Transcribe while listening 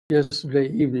yesterday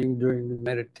evening during the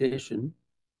meditation,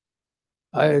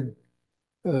 I had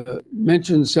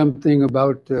mentioned something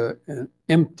about an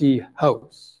empty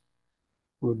house.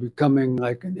 We're becoming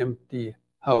like an empty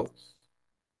house.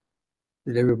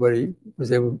 Did everybody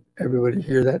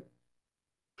hear that?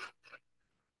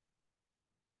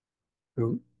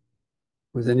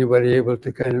 Was anybody able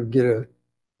to kind of get a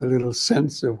little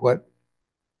sense of what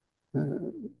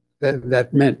that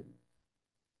meant?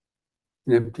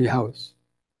 An empty house.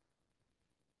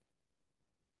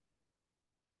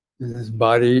 And this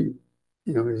body,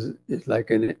 is like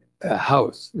a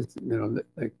house. It's,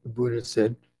 like the Buddha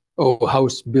said, "Oh,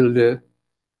 house builder,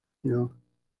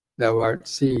 thou art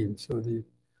seen." So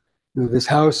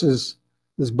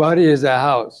this body is a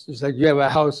house. It's like you have a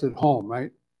house at home,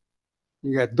 right?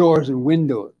 You got doors and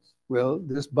windows. Well,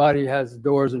 this body has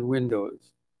doors and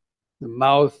windows. The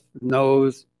mouth,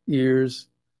 nose, ears,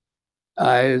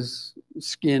 eyes,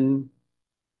 skin,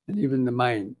 and even the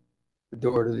mind, the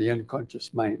door to the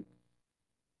unconscious mind.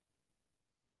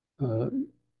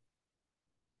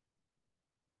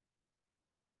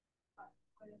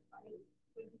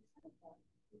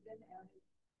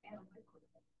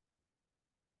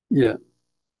 Yeah.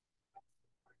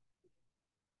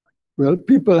 Well,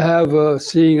 people have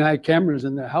seeing eye cameras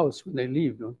in their house when they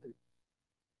leave, don't they?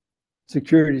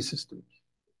 Security systems.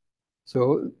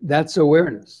 So that's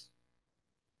awareness.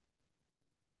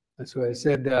 That's why I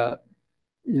said,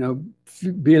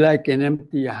 be like an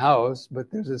empty house, but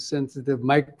there's a sensitive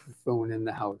microphone in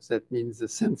the house. That means the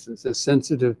senses,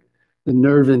 the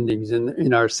nerve endings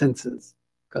in our senses,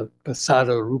 called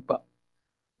pasada rupa.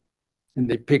 And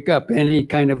they pick up any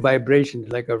kind of vibration,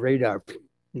 like a radar,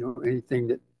 anything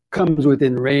that comes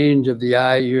within range of the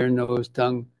eye, ear, nose,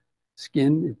 tongue,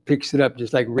 skin, it picks it up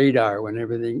just like radar. When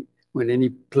any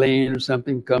plane or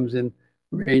something comes in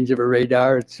range of a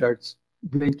radar, it starts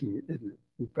blinking, isn't it?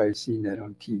 You've probably seen that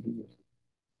on TV.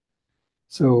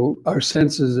 So our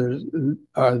senses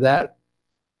are that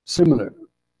similar,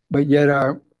 but yet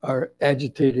our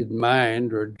agitated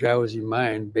mind or drowsy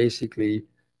mind basically,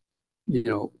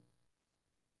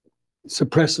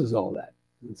 suppresses all that.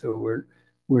 And so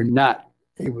we're not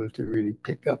able to really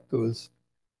pick up those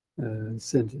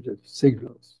sensitive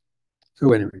signals.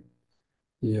 So anyway,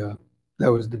 yeah,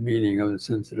 that was the meaning of the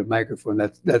sensitive microphone.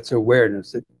 That's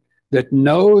awareness that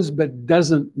knows but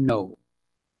doesn't know.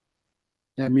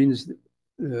 That means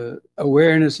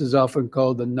awareness is often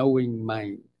called the knowing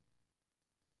mind.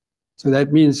 So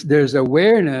that means there's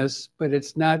awareness, but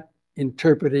it's not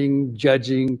interpreting,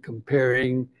 judging,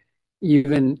 comparing,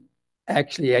 even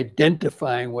actually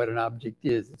identifying what an object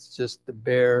is. It's just the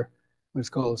bare, what's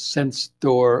called sense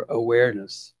door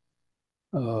awareness.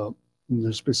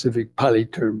 There's specific Pali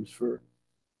terms for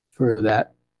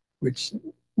that, which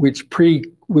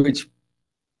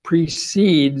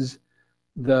precedes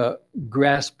the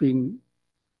grasping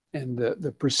and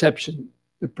the perception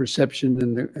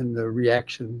and the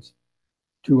reactions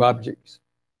to objects.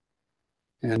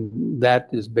 And that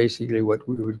is basically what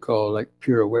we would call like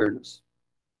pure awareness,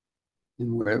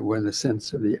 and where the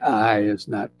sense of the I is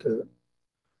not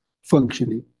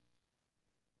functioning.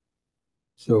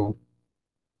 So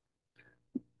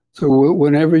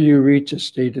whenever you reach a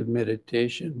state of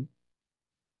meditation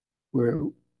where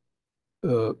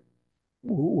the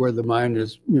mind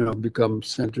is, becomes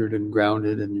centered and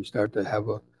grounded, and you start to have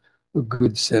a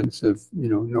good sense of,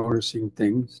 noticing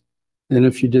things, then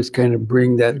if you just kind of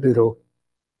bring that little,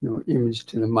 image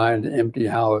to the mind, an empty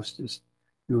house, just,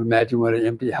 imagine what an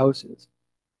empty house is.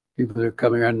 People are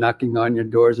coming around, knocking on your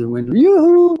doors and windows.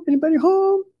 Yoo-hoo! Anybody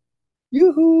home?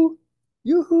 Yoo-hoo!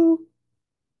 Yoo-hoo!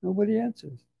 Nobody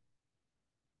answers.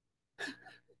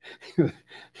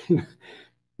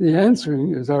 The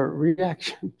answering is our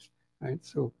reactions, right?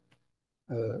 So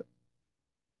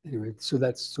anyway, so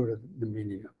that's sort of the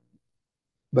meaning of it.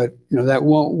 But, that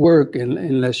won't work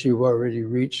unless you've already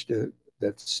reached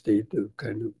that state of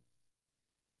kind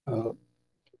of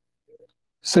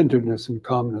centeredness and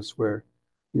calmness where,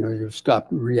 you've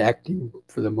stopped reacting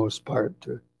for the most part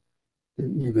to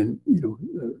even,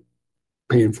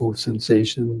 painful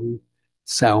sensation,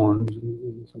 sounds,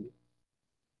 and so.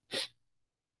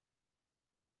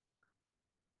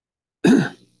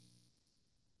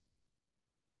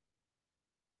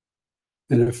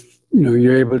 And if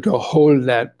you're able to hold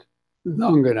that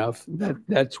long enough,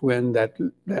 that's when that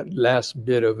last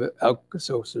bit of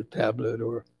Alka-Seltzer tablet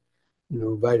or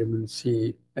vitamin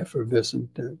C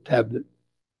effervescent tablet,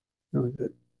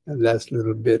 that last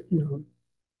little bit,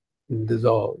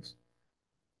 dissolves.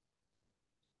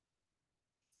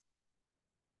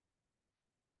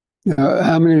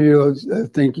 How many of you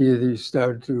think you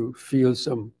started to feel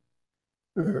some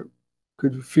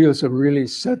could feel some really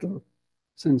subtle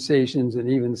sensations and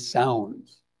even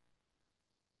sounds.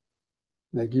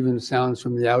 Like even sounds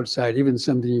from the outside, even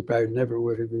something you probably never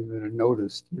would have even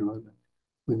noticed,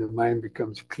 when the mind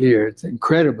becomes clear. It's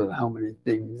incredible how many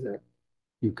things that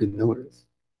you can notice.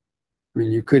 I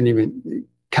mean, you couldn't even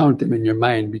count them in your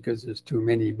mind because there's too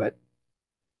many, but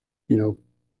you know,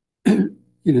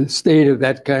 in a state of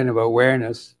that kind of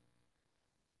awareness,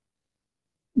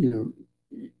 you know,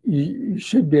 you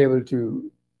should be able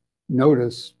to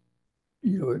notice,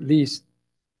 at least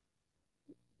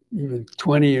even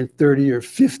 20 or 30 or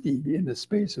 50 in the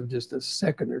space of just a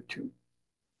second or two.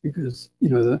 Because,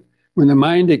 when the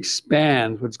mind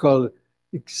expands, what's called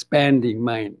expanding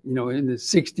mind, in the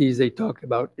 60s, they talked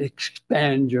about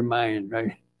expand your mind,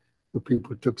 right? So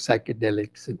people took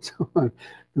psychedelics and so on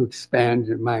to expand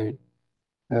your mind.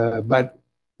 But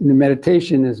in the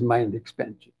meditation is mind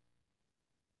expansion.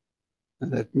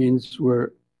 And that means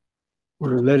we're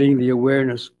letting the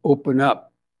awareness open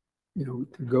up, to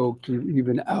go to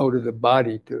even out of the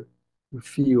body to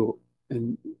feel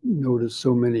and notice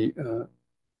so many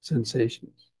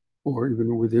sensations, or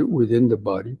even within the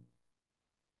body.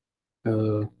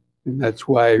 And that's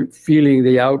why feeling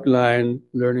the outline,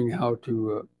 learning how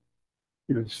to,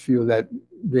 just feel that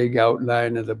big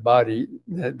outline of the body,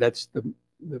 that's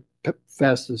the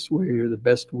fastest way or the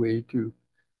best way to,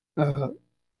 to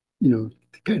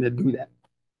kind of do that.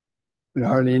 But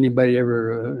hardly anybody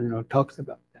ever, talks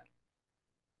about that.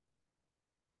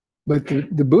 But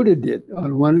the Buddha did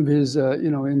on one of his,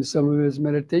 in some of his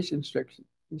meditation instructions.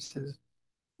 He says,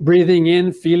 breathing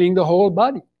in, feeling the whole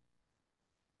body.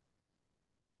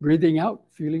 Breathing out,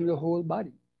 feeling the whole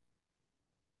body.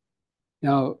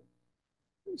 Now,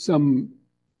 some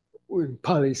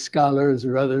Pali scholars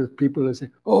or other people will say,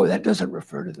 oh, that doesn't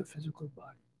refer to the physical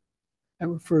body. That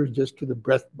refers just to the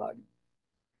breath body.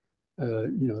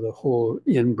 The whole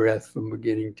in breath from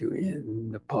beginning to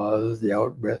end, the pause, the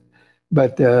out breath.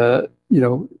 But,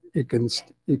 it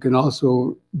can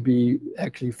also be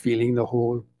actually feeling the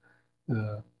whole,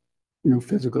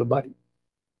 physical body.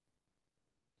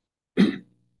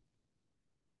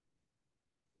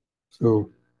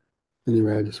 So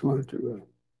anyway, I just wanted to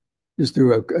just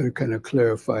do a kind of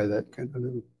clarify that kind of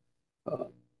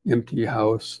little empty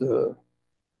house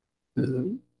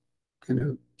kind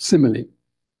of simile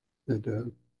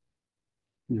that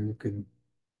you can,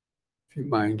 if your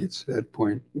mind gets to that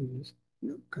point, you just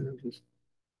kind of just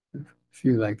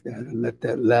feel like that and let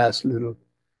that last little,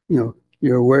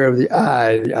 you're aware of the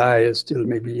eye. The eye is still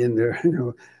maybe in there,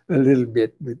 a little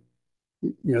bit, but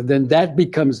then that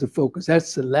becomes the focus.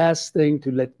 That's the last thing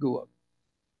to let go of.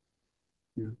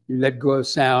 You let go of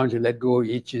sound, you let go of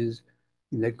itches,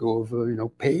 you let go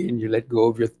of pain, you let go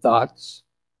of your thoughts,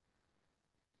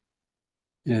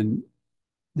 and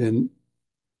then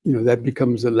that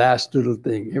becomes the last little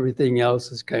thing. Everything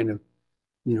else is kind of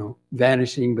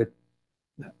vanishing, but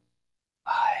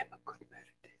I'm a good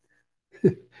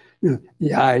meditator.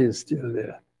 The I is still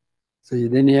there. So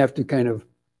then you have to kind of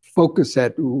focus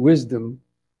that wisdom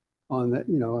on that,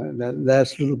 that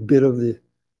last little bit of the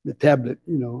tablet,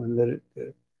 and let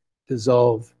it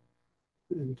dissolve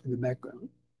into the background.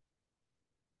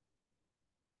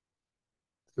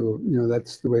 So,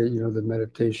 that's the way, the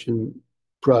meditation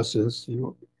process,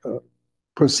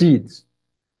 proceeds.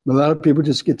 A lot of people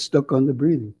just get stuck on the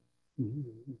breathing.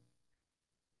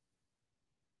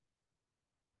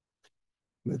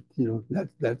 But,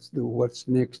 that's the what's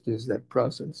next is that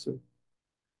process of,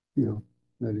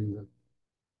 letting the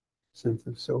sense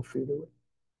of self fade away.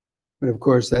 But of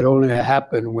course, that only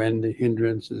happened when the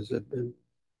hindrances have been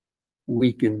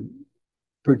weakened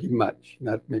pretty much,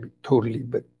 not maybe totally,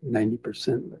 but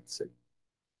 90%, let's say.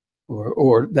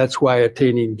 Or that's why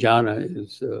attaining jhana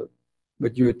is,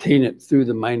 but you attain it through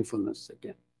the mindfulness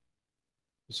again.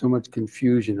 There's so much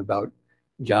confusion about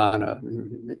jhana.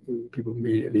 People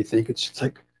immediately think it's just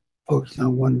like focus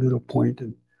on one little point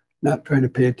and not trying to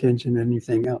pay attention to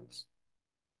anything else.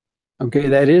 Okay,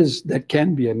 that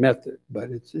can be a method,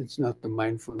 but it's not the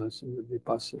mindfulness and the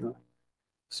vipassana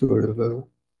sort of a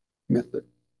method.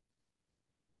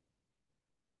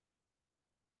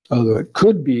 Although it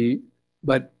could be,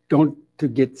 but don't to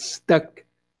get stuck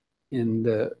in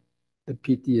the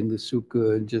piti and the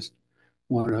sukha and just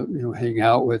want to hang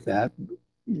out with that.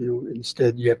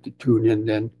 Instead you have to tune in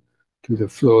then to the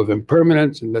flow of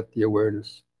impermanence and let the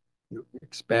awareness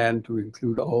expand to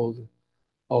include all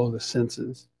the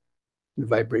senses, the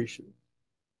vibration.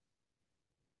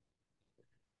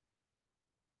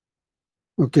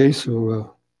 Okay,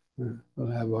 so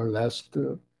we'll have our last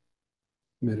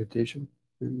meditation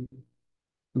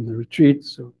from the retreat.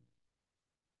 So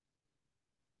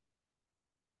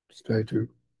Just try to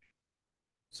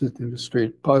sit in a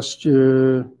straight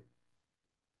posture.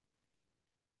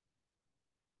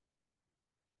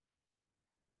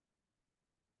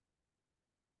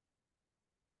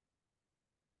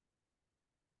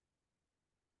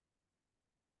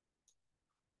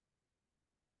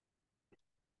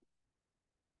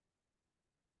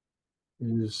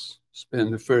 You just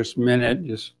spend the first minute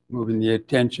just moving the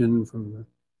attention from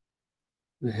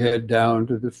the head down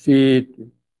to the feet.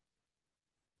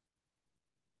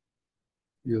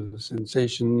 Feel the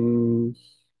sensations.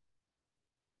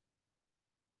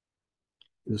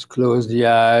 Just close the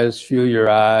eyes, feel your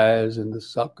eyes in the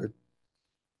socket.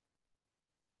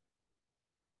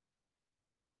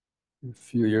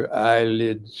 Feel your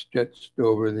eyelids stretched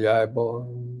over the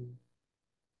eyeball.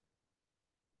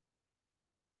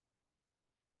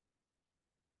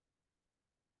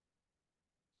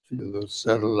 Feel those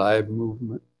subtle eye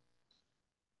movement.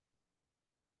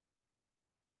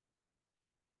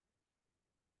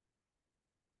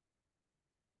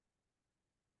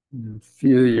 And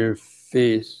feel your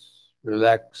face,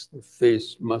 relax the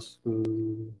face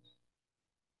muscles.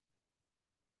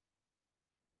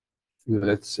 Feel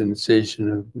that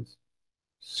sensation of the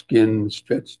skin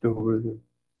stretched over the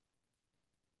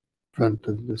front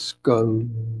of the skull.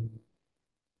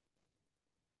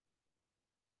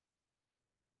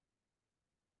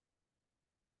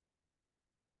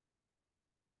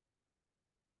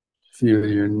 Feel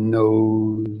your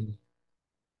nose.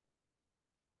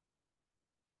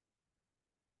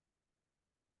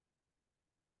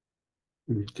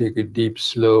 When you take a deep,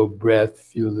 slow breath,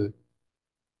 feel the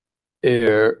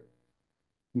air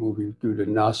moving through the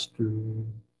nostrils.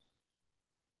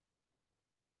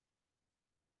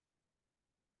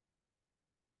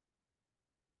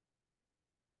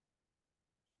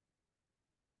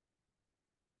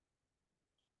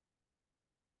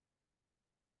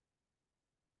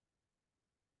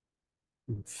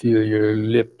 And feel your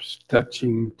lips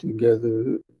touching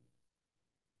together.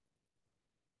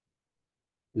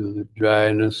 Feel the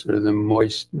dryness or the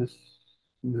moistness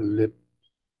in the lip.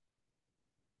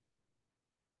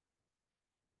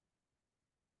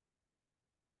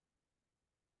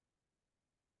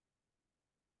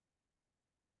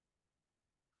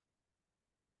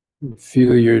 And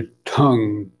feel your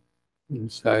tongue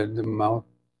inside the mouth.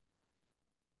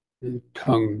 Your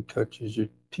tongue touches your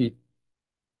teeth.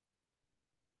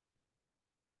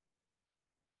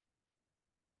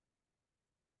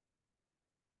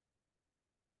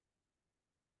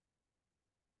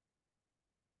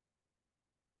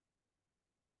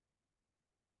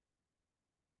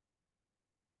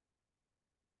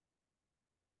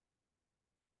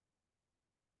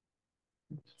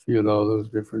 Feel all those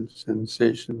different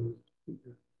sensations in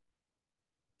your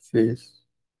face.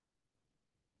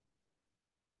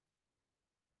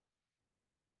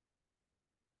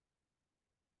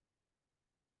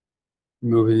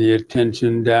 Moving the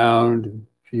attention down to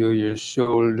feel your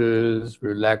shoulders,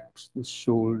 relax the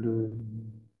shoulders.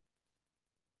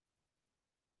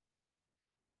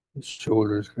 The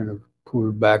shoulders kind of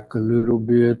pull back a little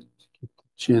bit. Keep the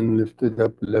chin lifted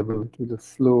up level to the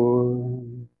floor.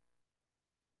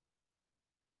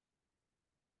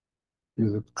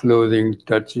 Feel the clothing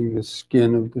touching the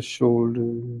skin of the shoulder.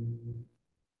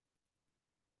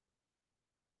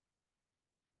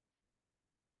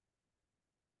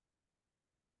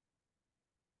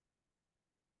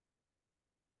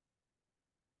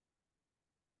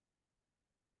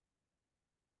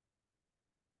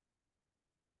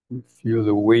 You feel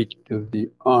the weight of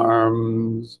the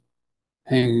arms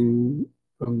hanging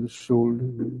from the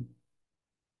shoulder.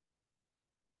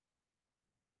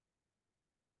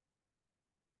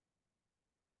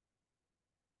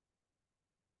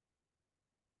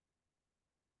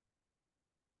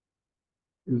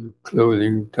 Feel the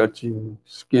clothing touching the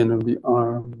skin of the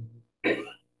arm.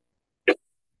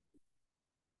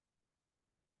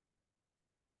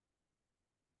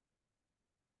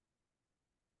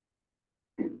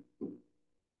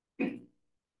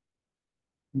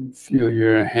 You feel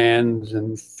your hands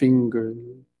and fingers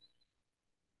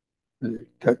as they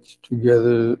touch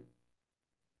together,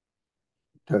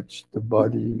 touch the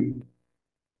body.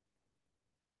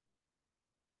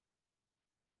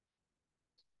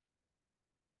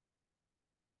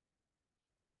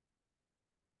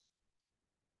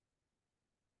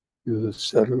 Feel the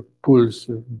subtle pulse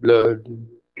of blood in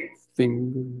your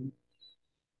fingers,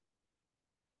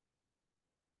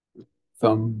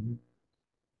 thumb.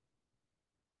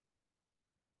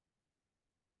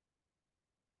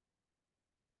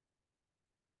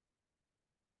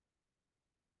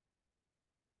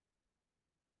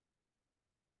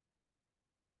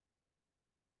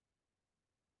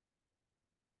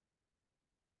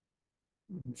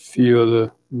 Feel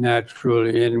the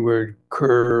natural inward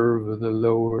curve of the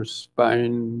lower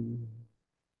spine.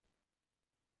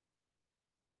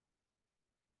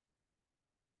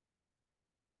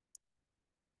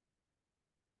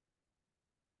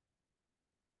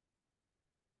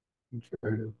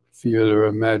 Try to feel or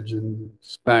imagine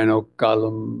spinal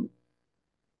column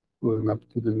going up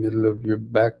to the middle of your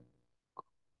back,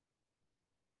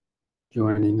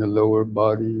 joining the lower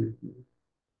body,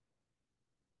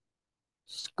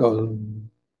 skull.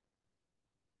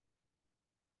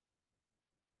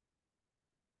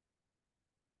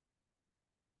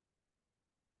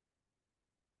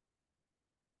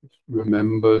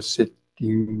 Remember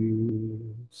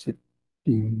sitting,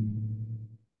 sitting.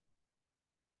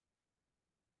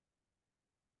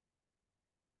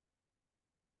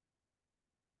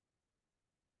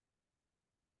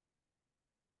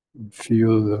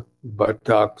 Feel the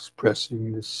buttocks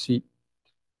pressing the seat.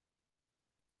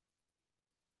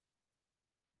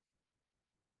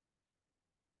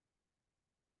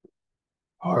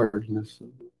 Hardness of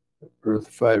the earth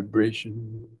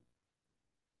vibration.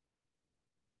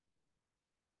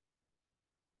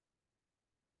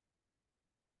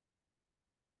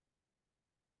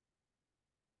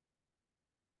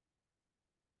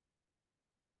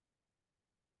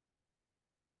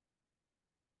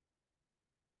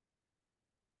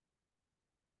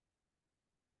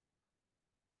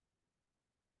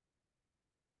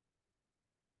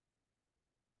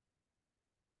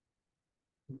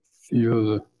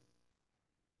 Feel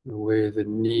the way the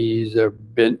knees are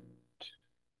bent,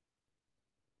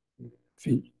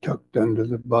 feet tucked under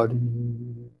the body,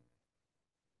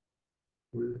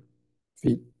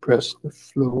 feet press the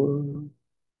floor.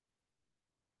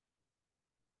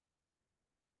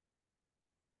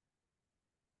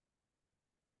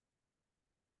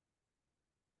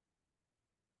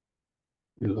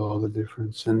 Feel all the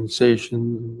different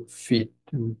sensations, feet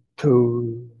and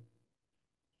toes.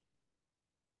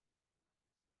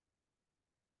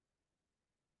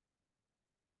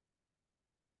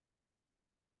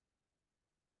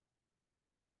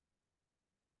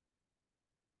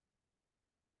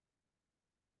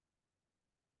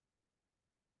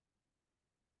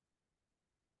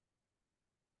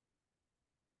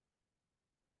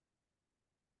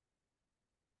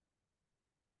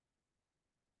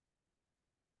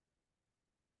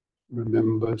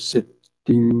 Remember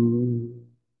sitting,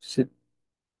 sitting.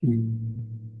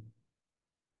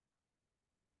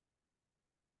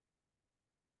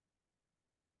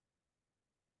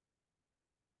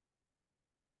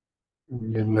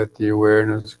 And then let the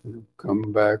awareness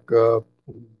come back up,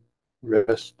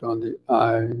 rest on the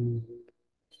eyes.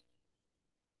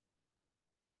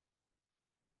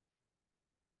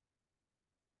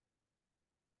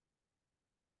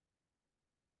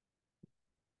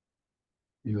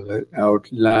 Feel that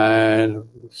outline of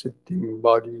the sitting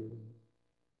body.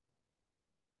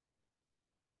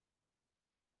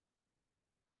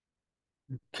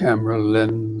 Camera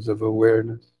lens of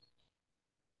awareness.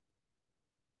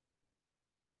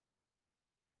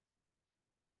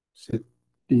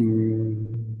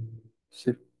 Sitting,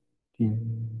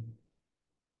 sitting.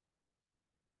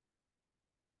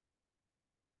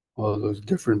 All those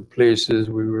different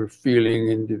places we were feeling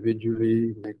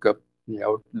individually make up the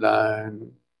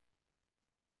outline,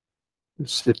 the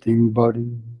sitting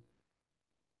body.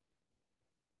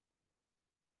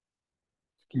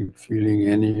 Keep feeling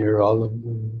any or all of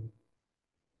them.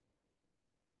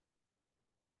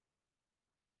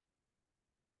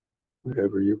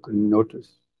 Whatever you can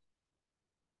notice.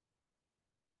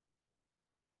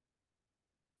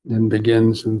 Then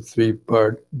begin some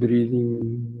three-part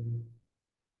breathing.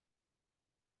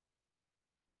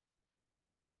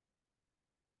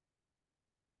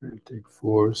 It'll take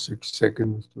 4 or 6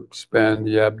 seconds to expand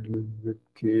the abdomen, rib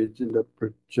cage, and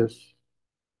upper chest.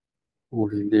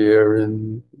 Holding the air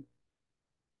in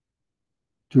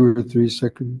 2 or 3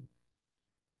 seconds.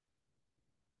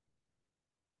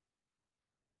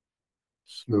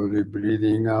 Slowly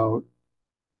breathing out,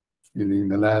 feeling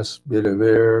the last bit of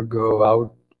air go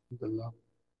out the lung.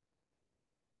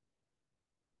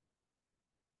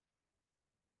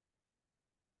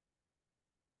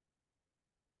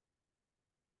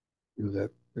 Feel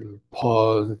that little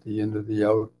pause at the end of the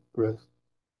out breath.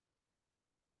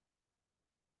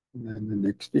 And then the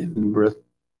next in breath.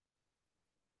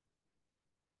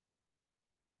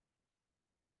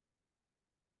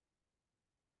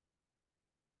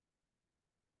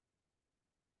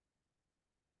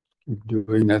 Keep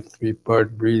doing that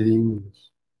 3-part breathing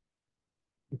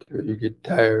until you get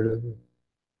tired of it.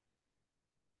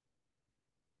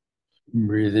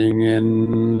 Breathing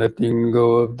in, letting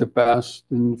go of the past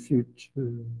and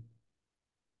future.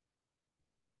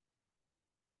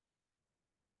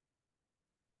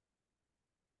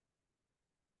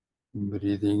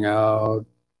 Breathing out,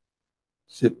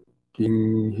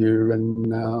 sitting here and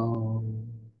now.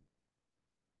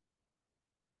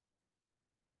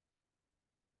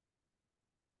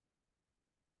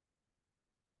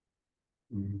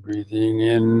 Breathing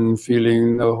in,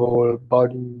 feeling the whole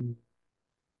body.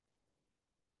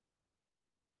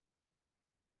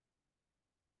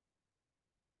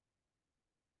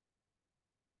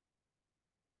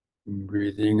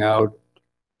 Breathing out,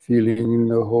 feeling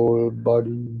the whole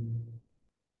body.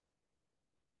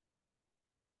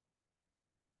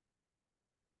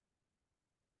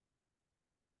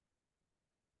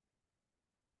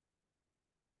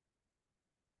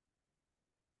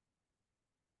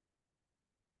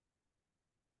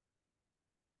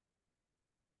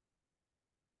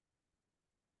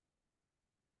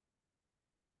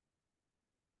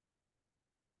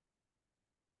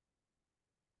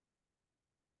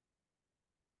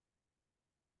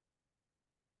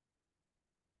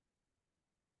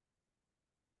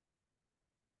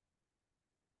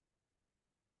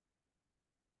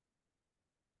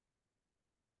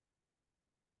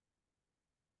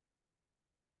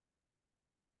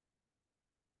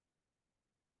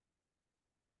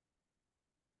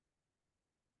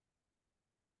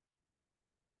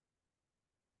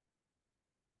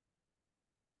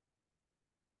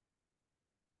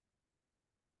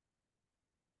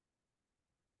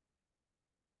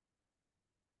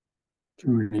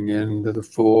 Tuning into the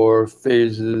 4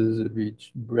 phases of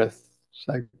each breath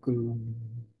cycle.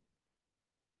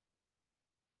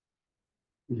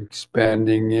 The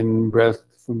expanding in breath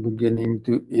from beginning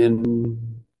to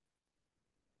end.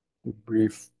 The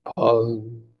brief pause.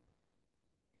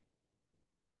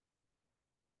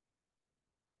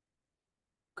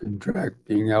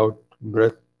 Contracting out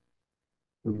breath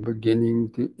from beginning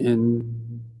to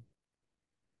end.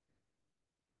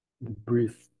 The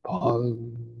brief pause.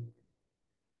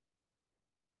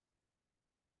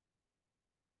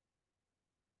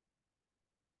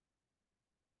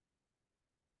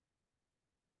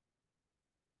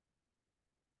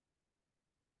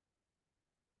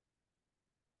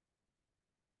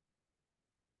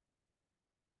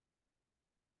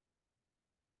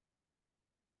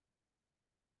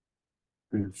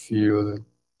 And feel the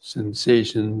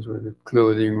sensations where the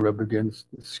clothing rub against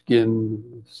the skin,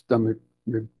 the stomach,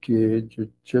 rib cage, your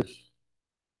chest,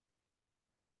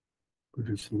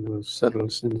 producing those subtle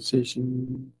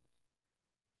sensations.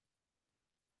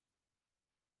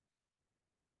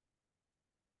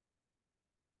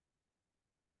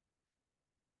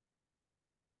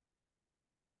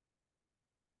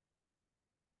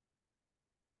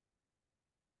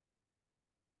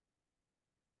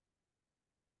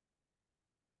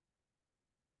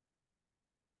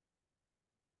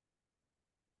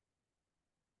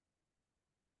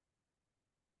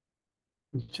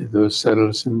 Each of those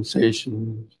subtle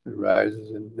sensations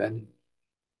arises and vanishes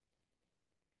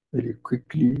very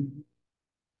quickly.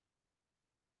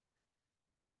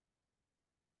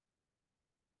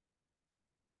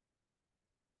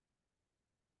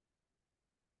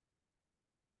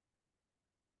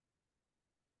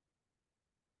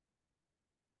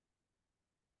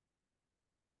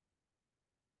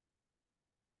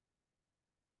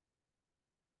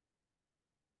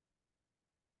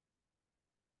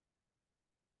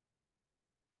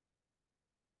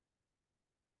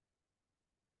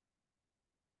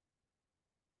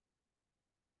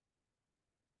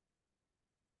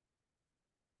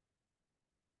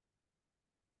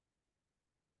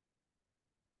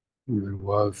 And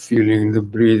while feeling the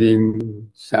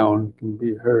breathing, sound can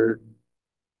be heard,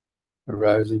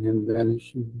 arising and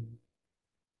vanishing.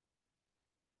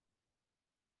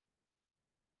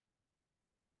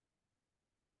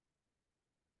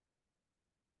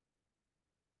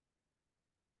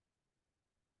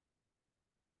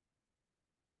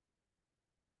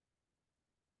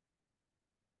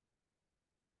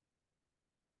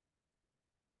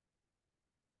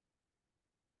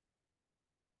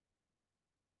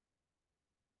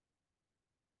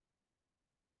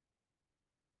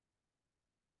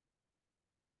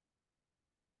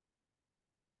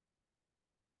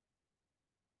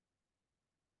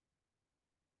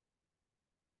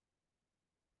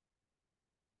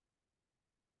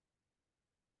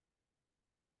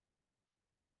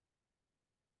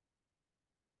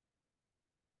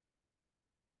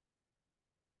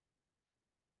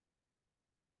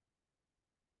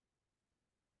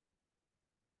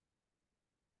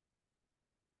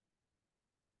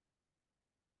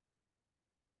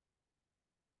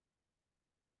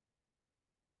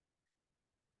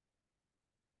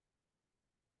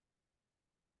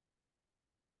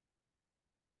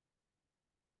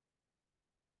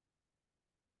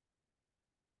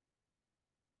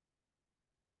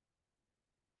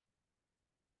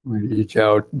 With each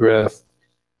out breath,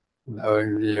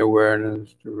 allowing the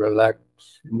awareness to relax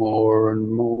more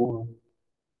and more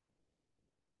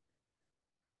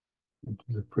into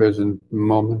the present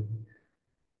moment.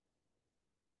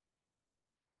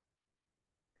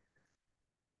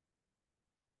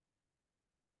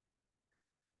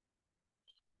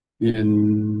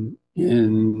 In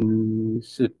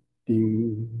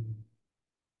sitting,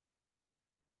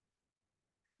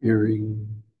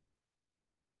 hearing,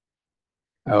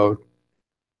 out,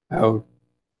 out,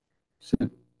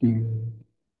 sitting,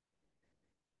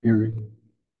 hearing.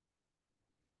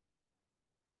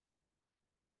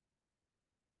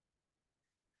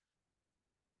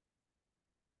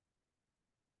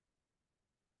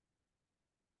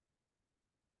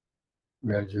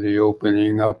 Gradually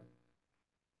opening up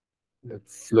that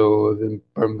flow of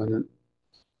impermanent.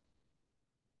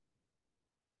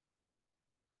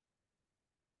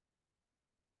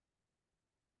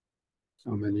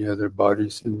 So many other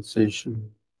body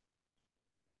sensations,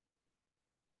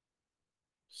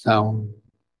 sound,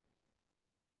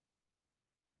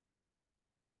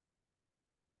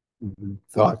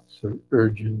 thoughts are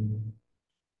urging.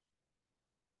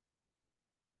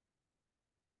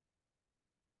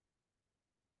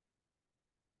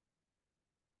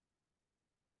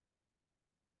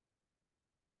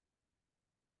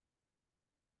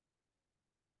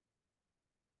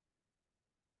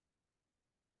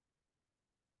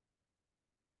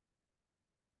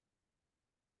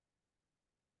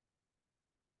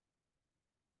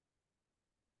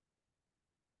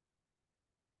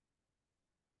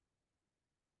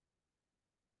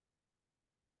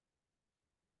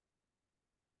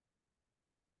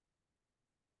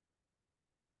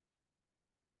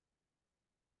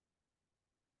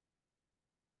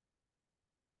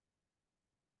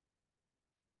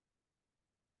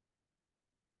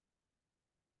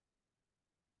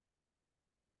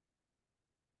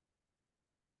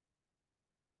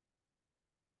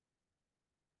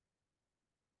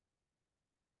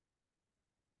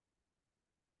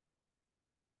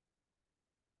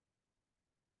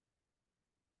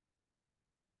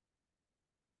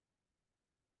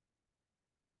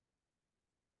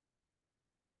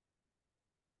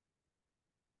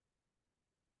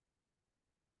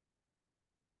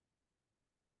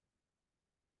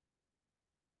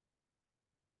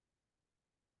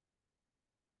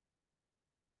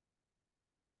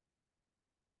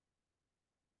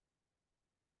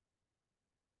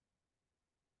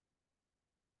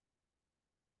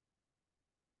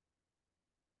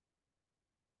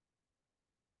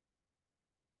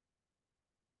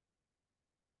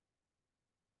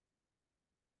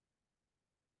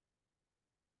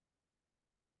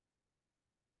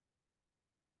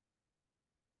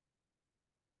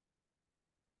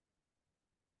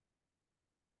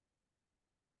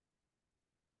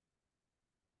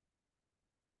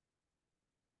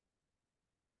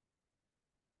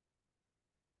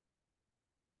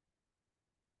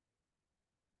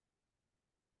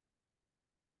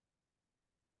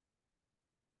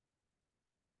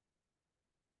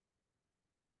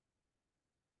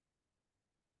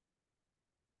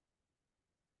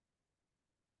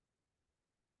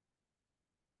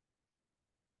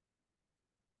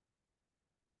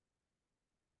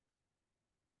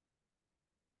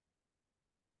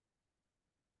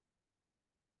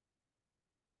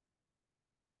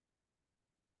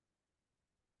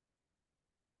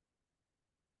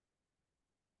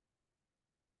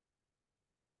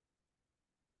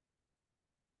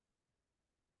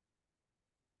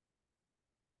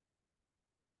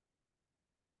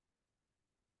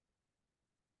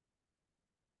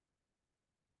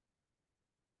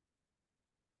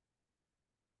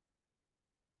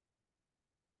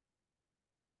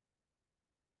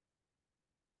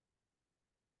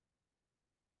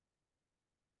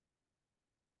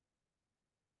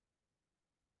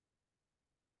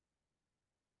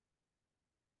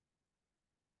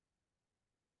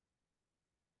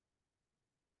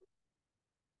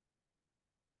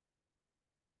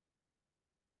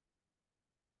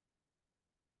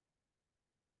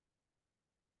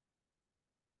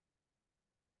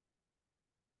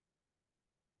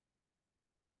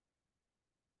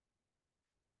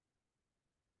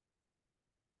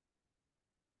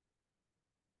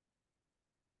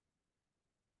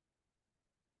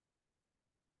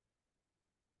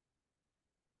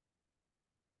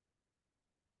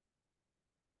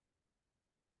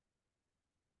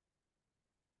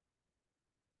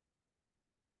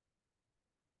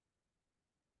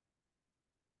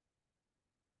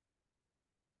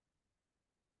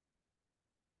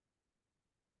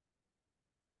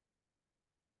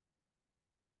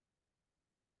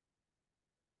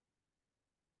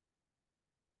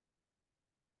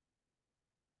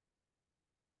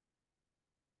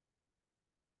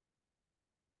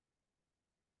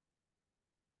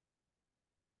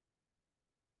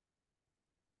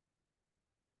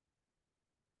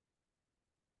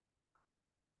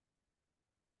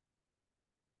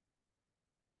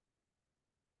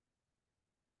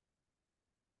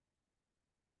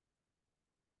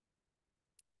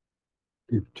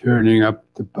 Keep turning up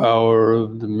the power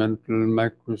of the mental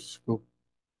microscope.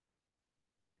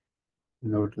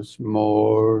 Notice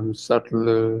more and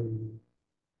subtler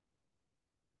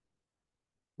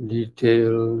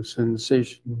detailed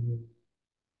sensation.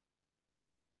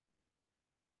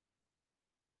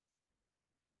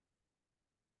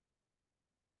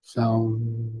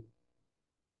 Sound.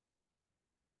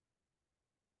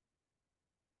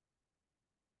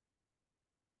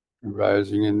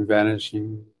 Rising and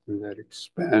vanishing through that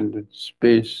expanded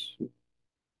space,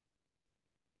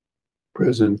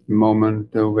 present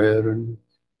moment awareness.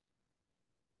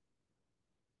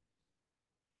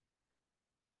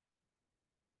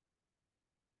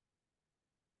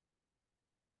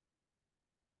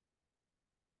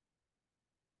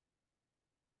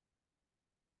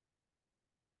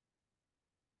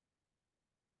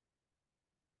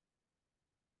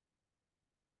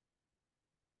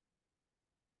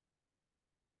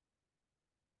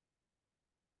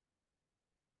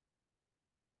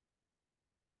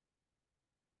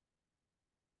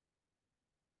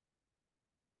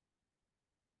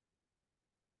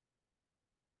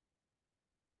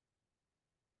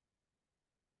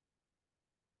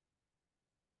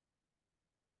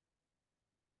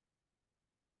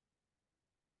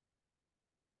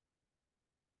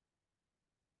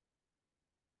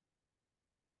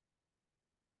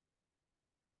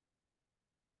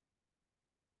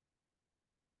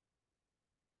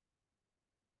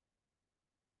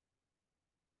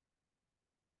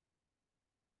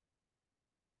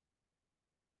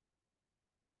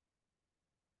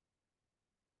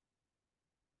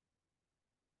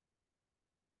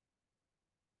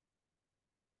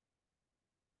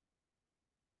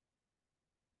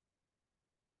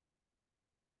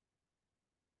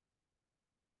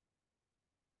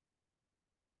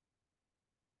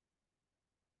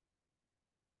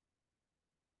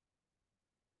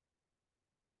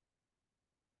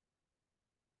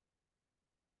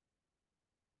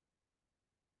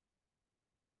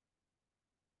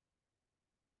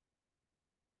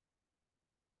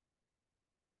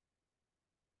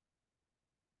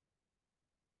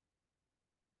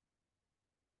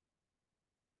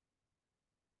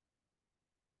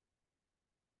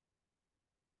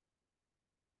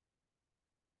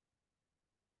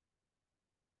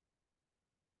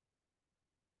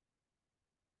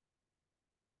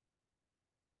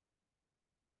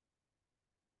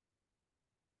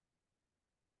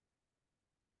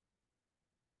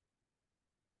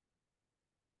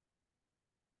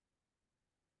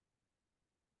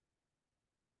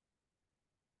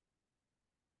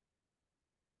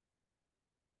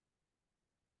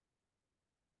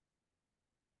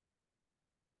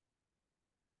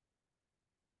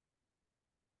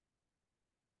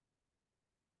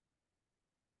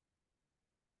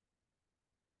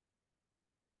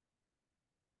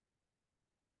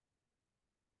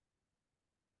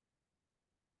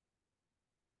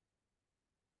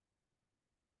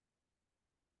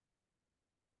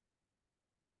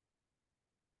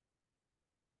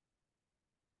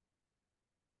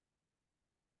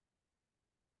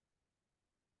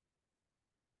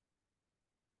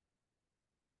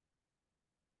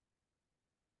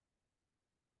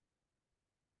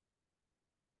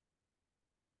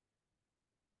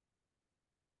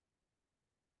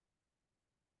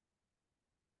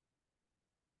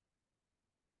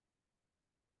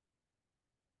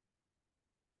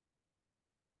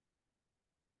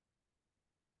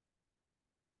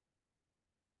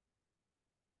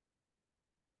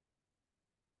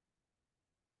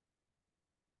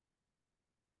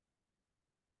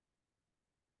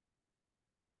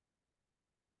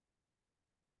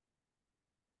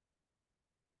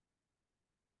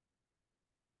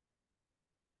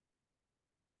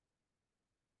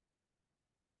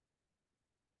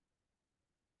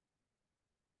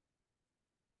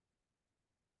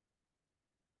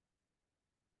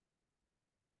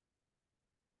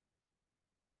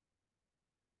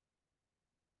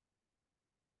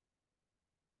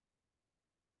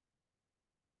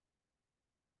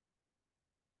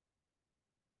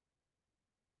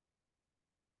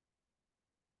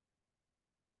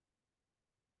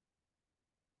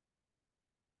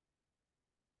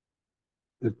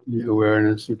 Let the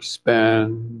awareness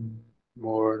expand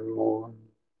more and more.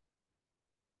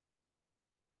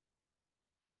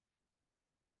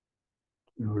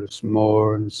 Notice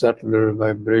more and subtler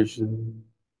vibration,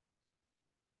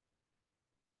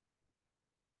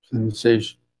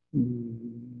 sensation.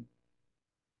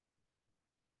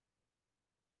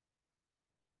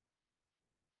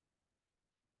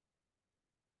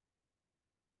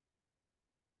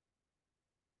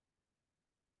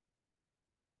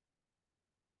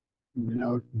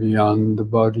 out beyond the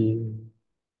body.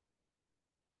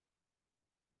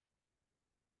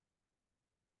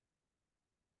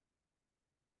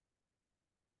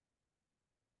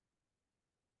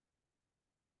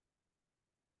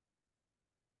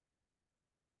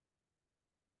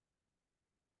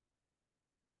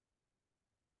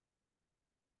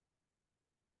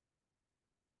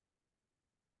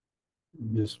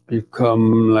 Just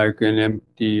become like an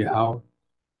empty house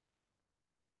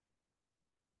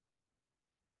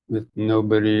with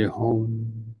nobody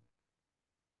home.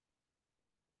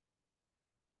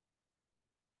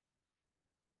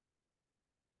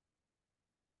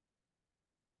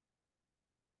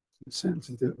 A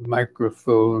sensitive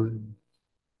microphone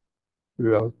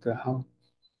throughout the house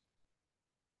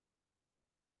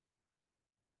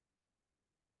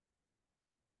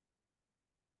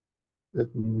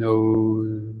that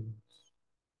knows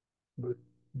but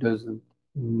doesn't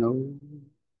know.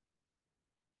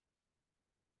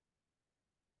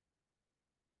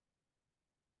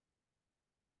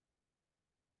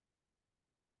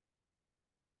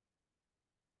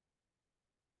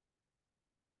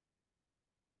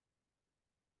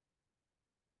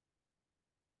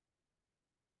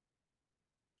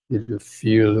 Get a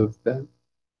feel of that.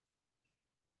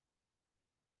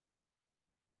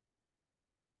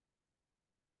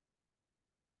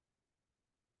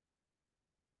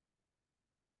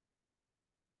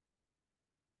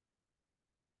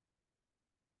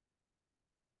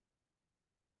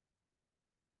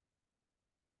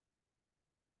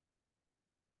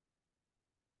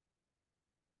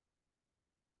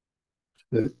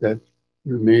 That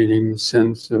remaining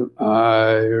sense of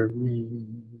I or me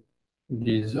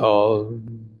dissolve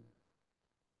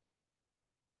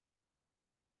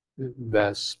the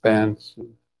vast expanse of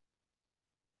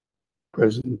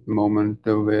present moment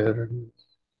awareness.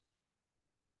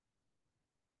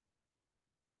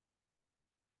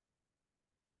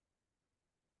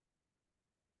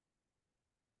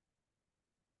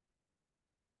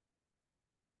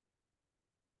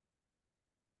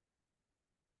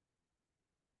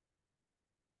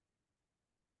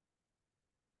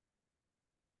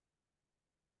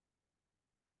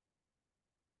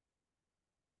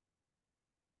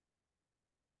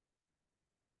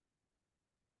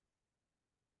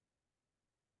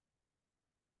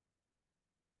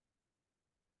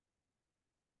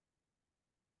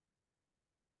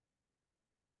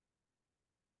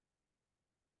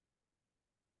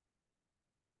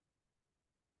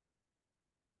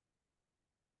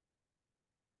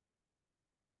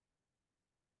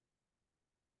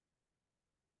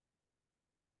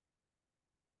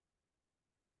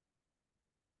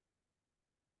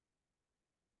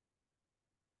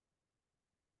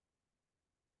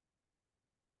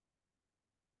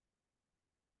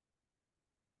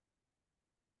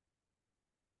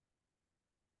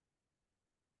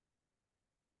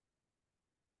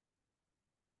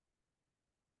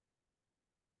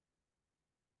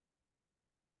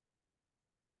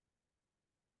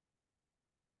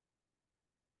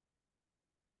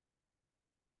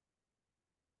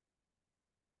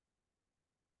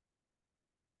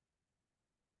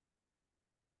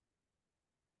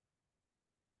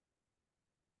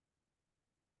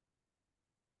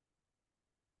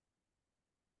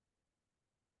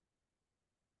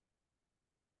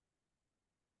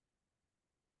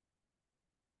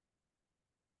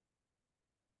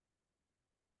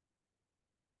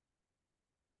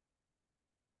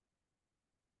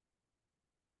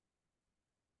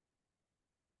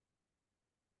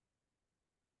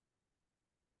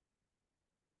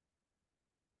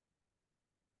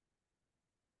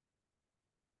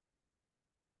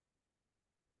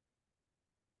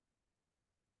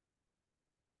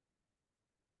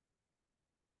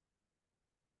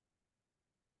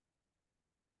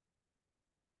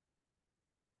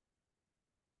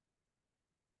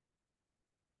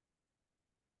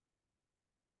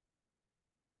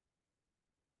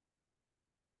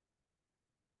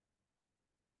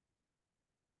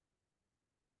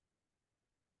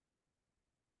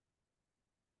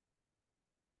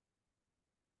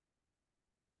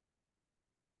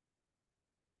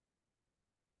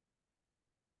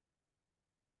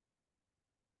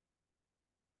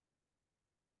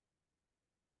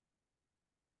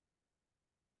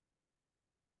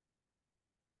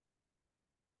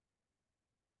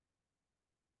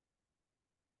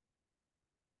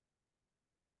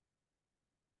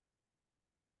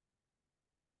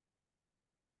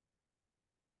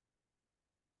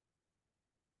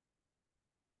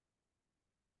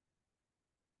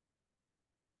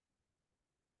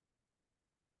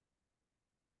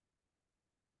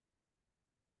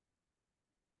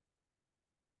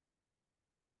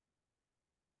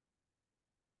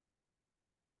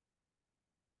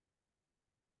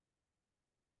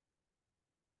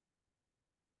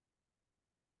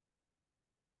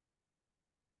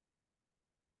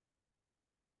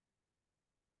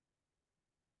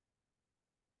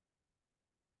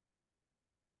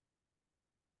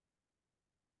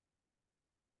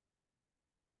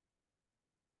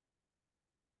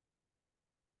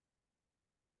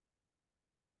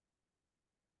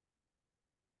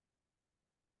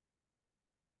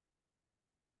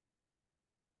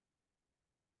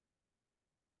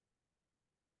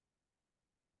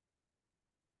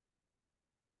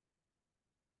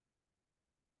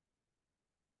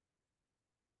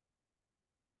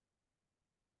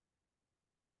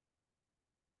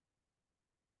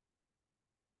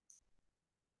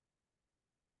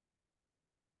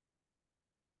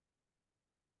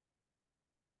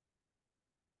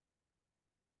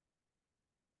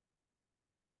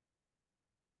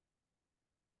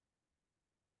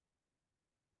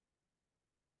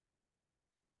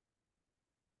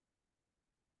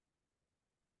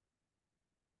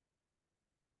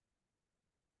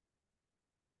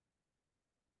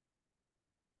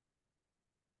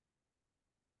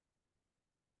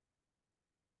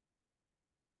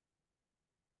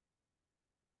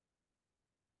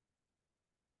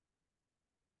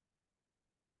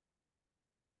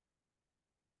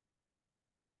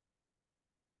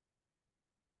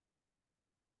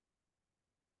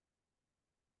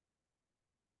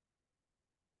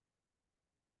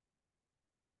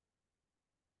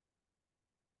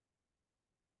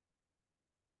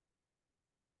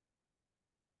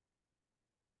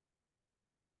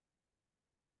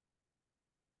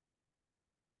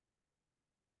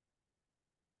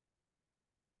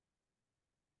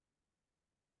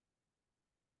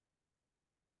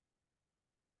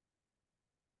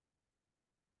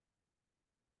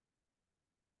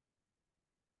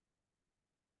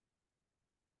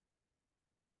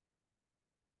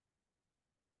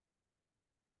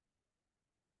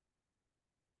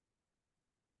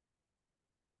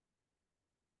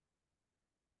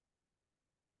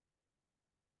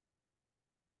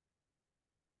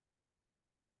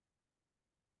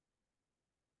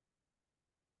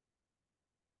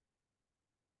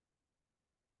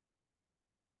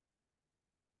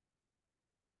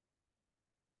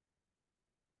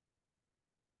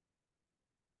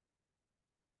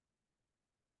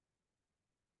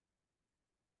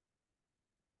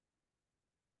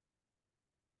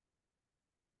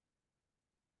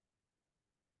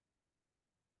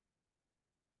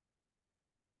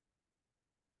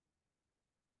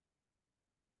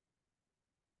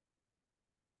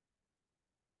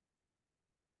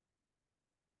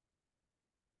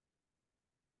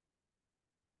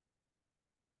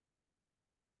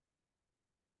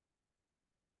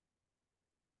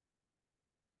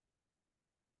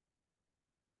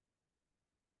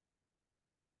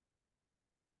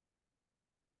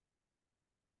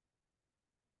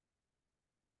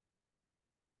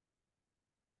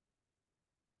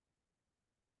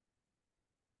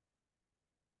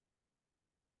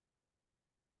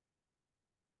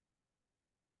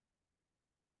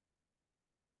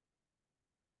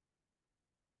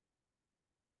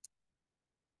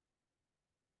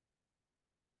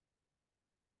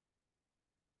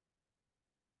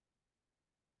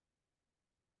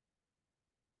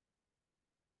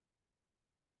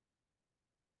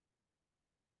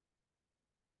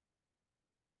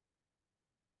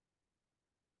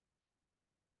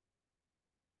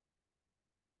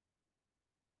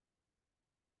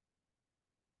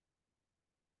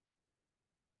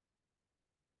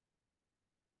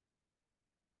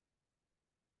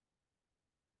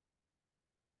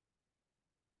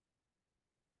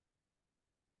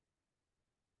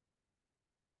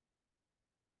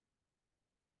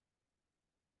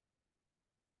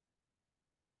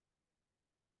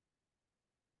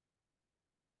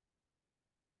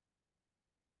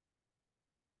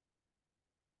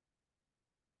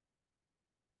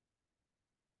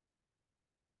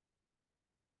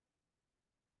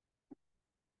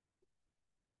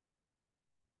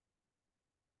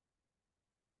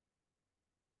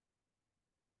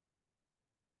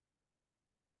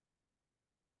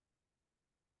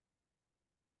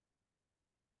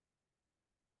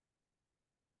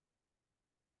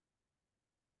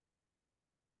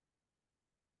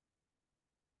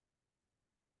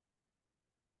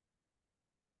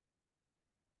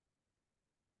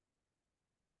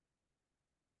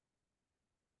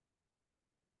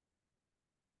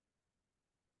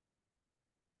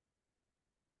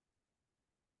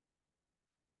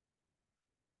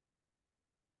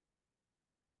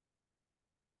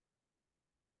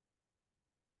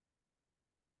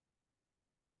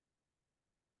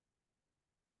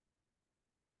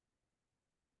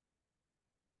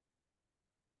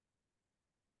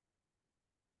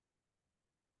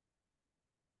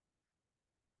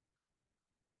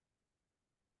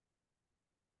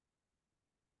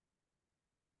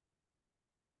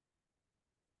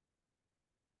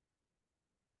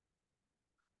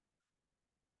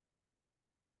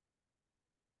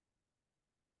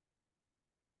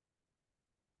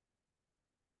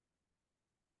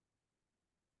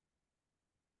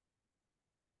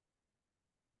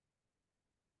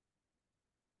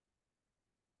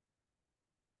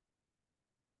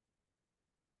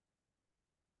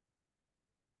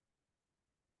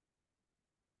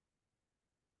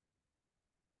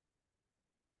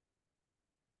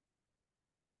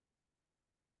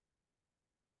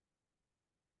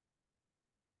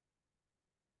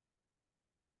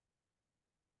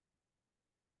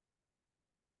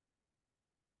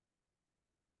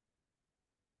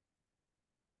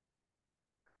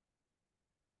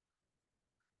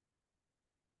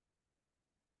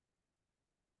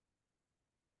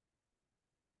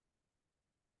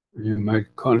 You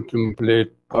might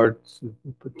contemplate parts of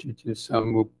the Paticca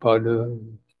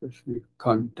especially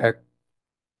contact,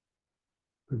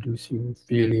 producing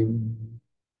feeling,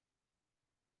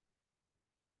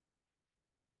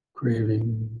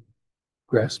 craving,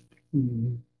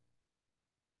 grasping.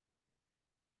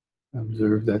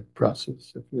 Observe that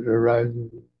process if it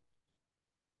arises.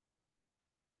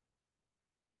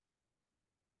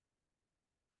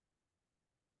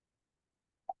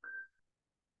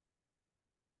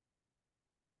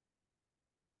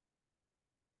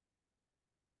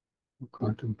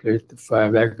 Contemplate the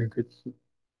five aggregates: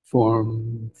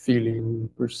 form, feeling,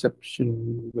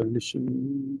 perception,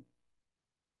 volition,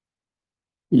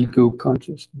 ego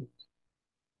consciousness.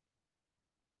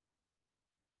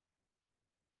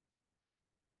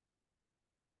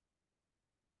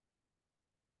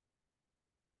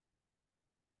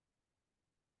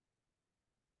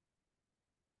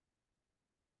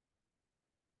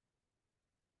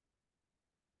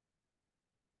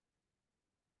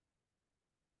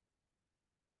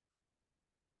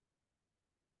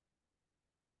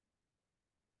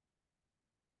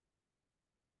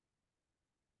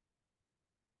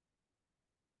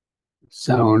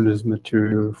 Sound is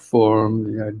material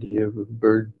form, the idea of a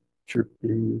bird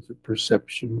chirping is a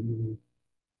perception,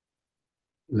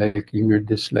 liking or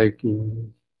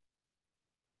disliking,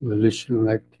 volitional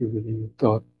activity,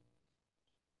 thought,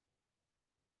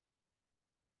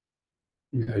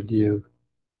 the idea of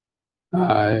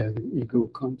I, the ego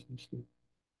consciousness.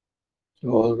 It's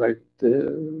all right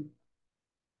there.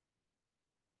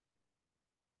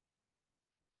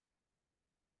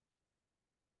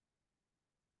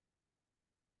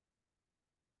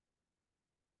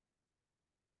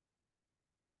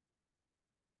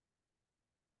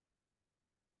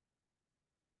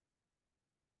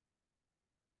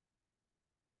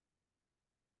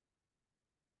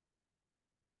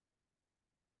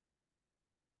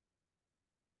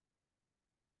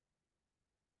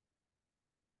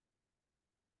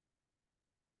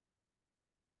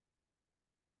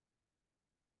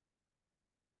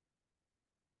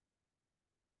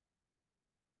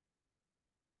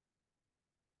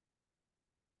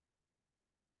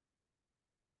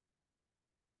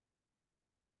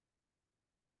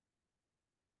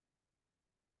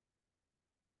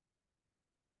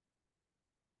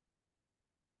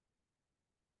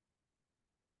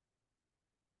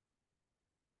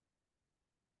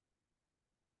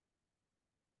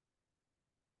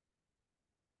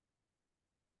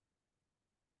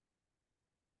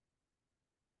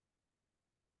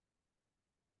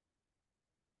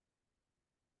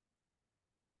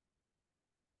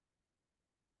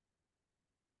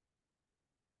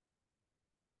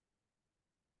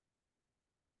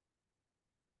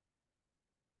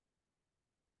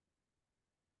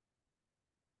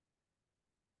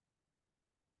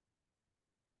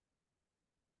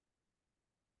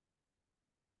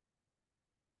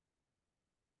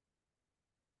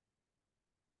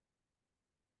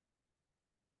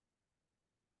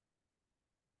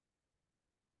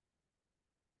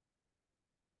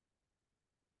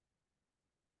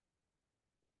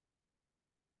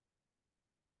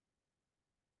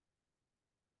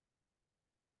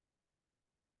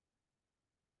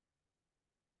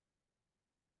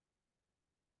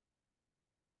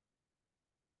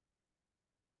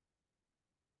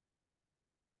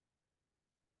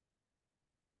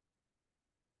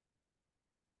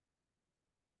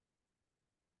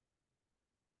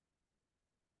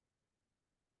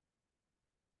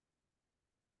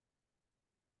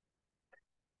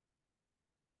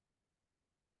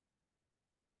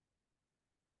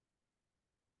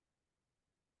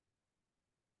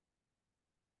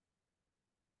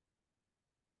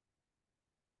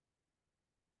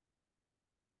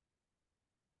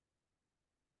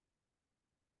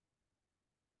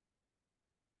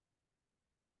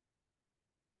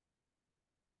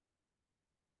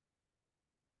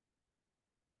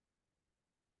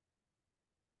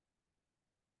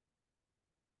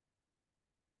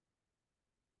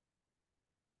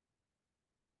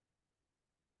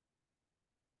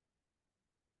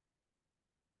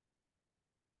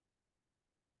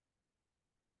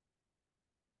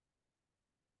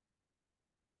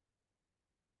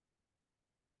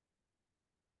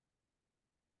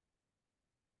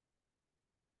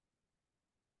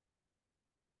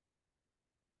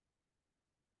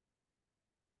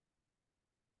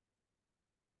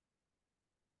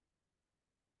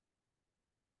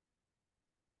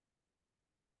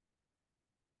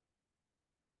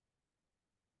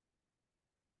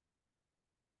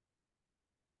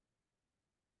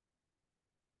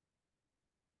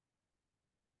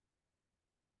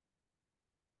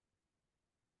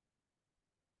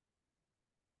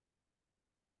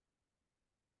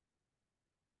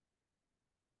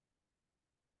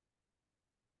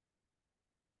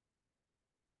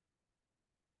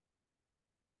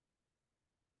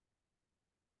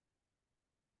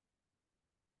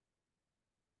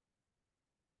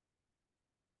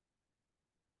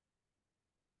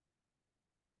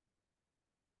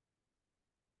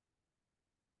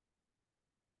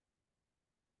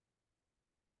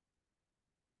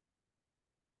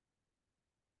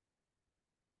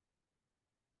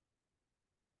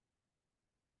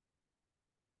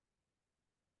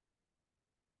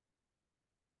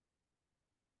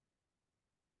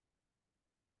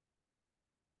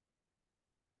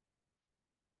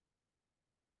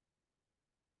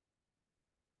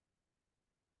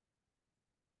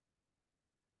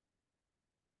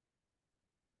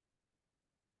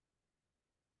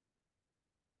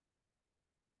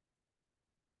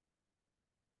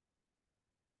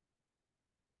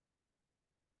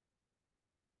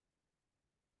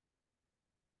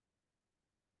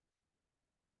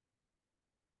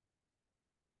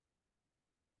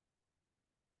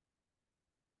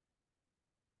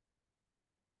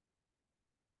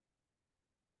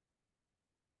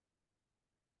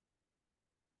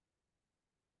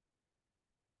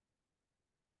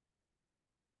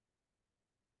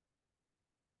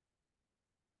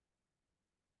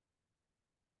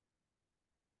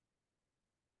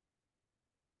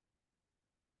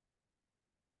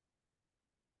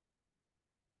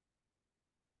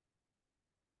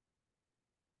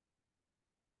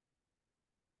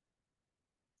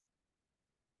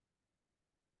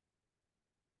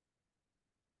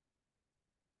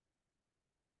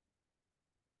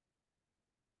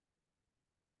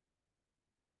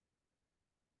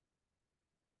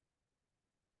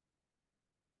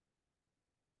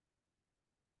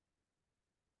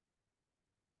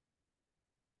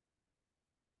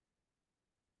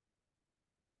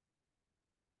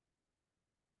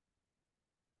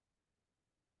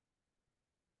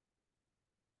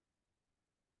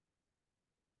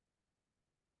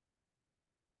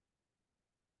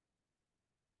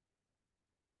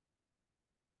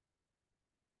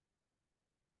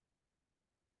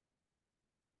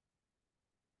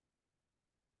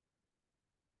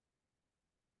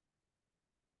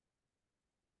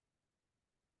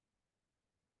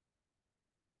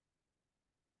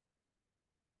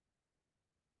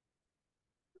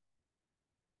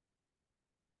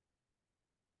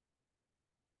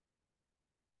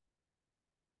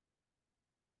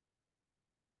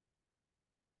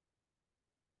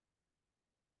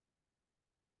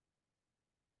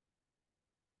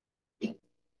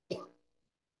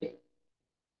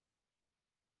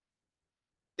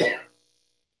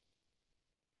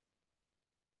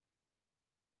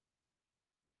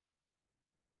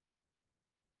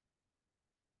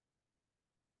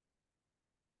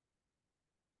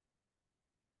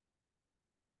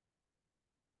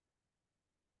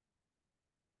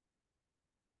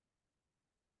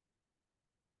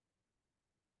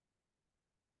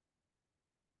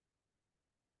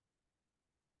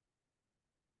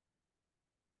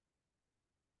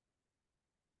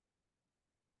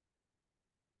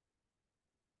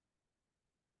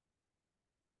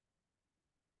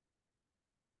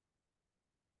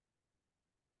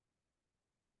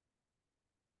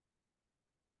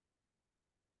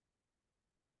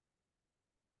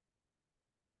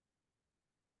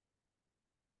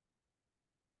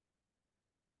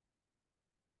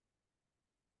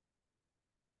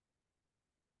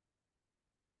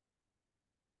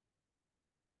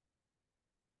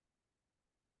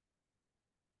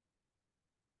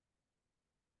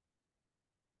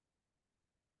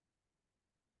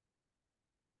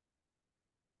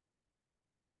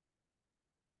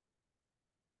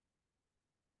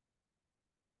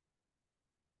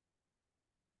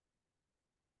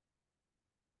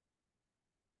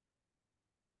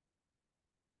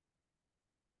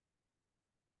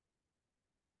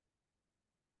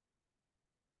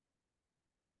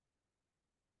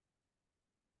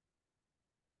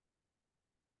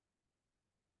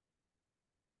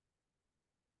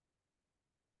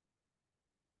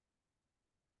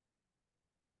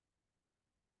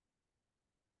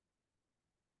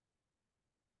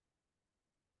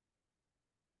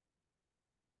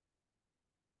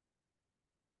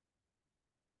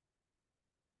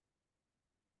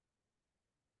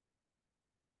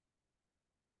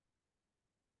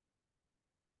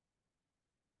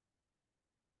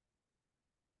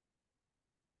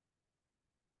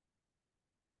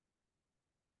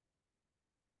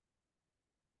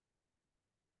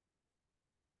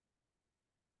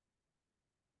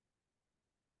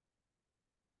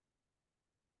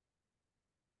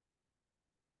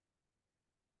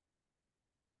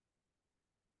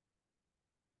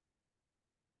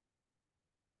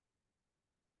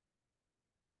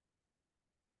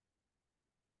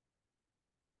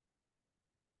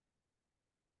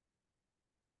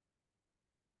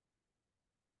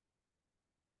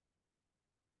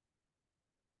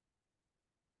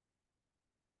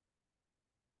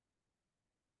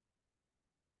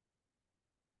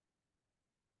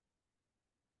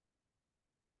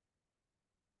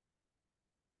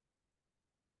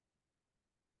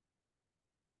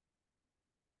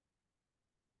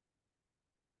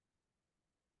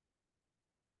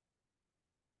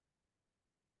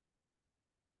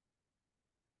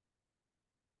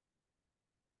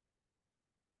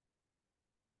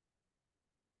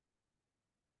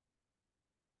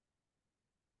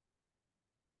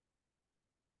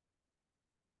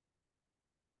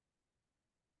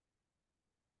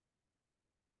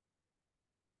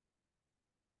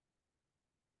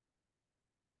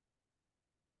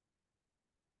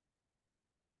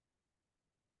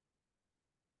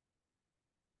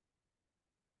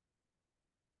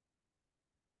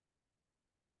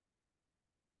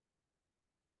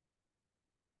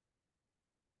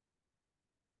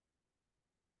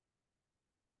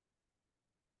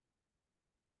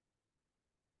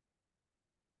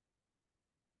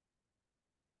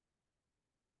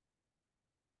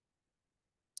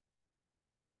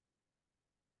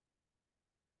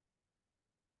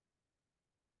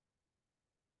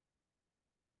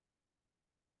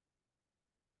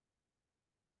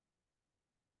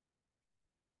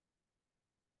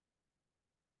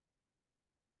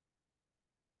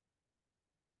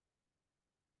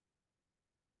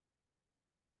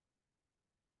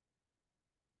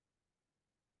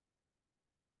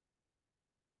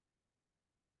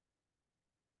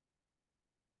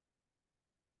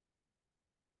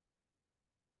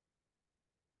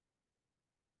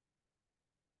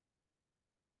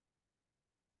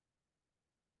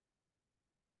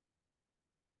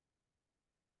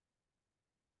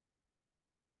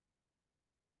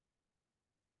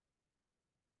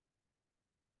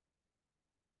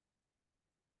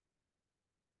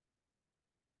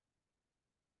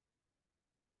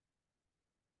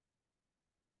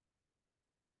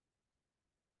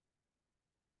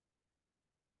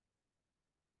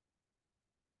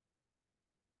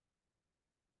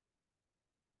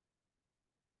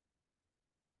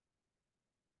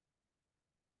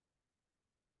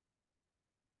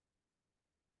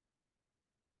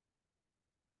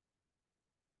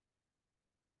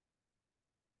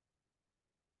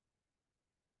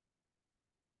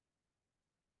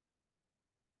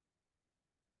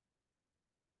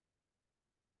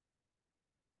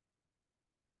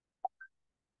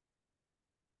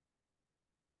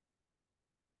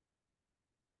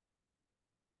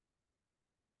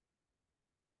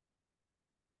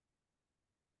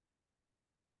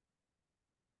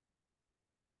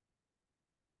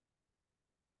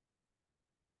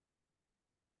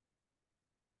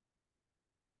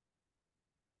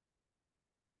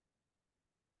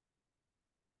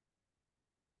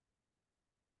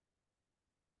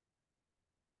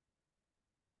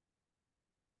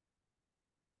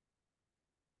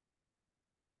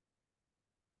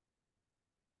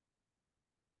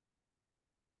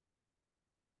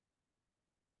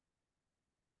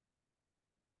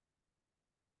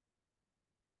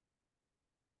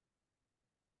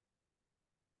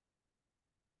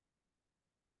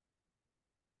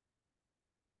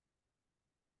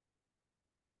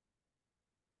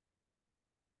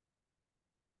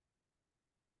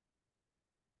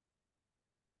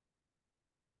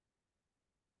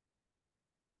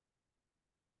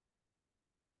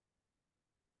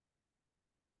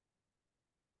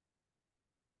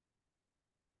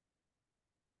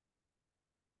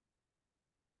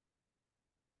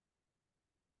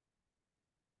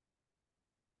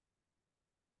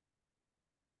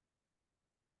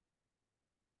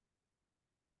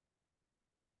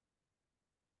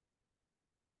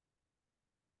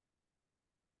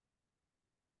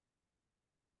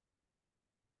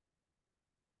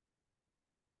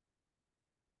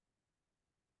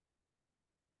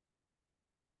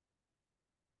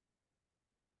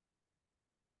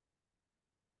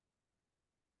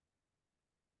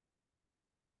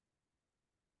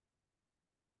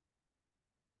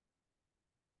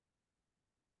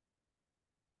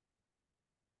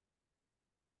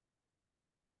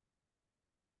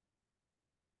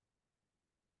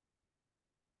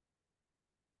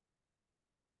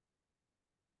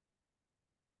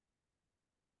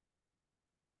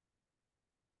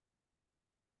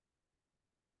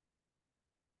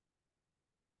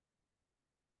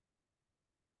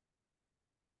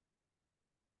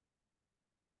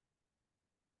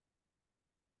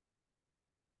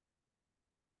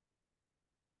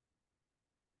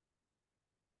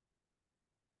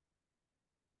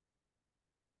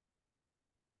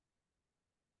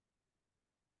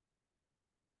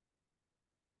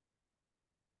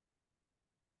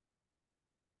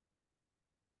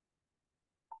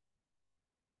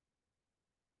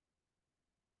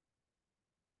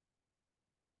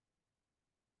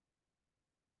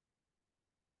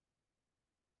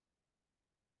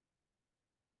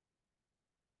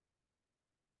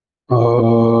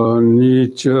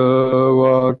 Anicca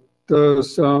vata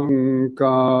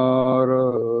sankara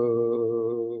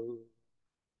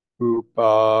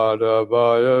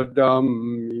upadavaya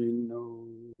dhammino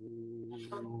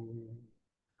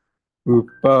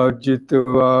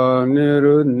upajitva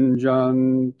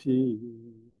nirunjanti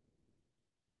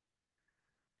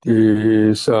te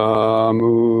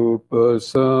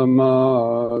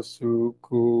samupasamasu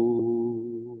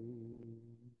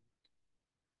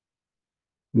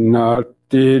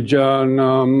nati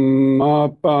janam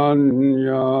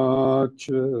apanyacha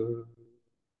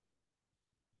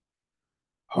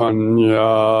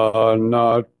hanya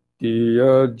nati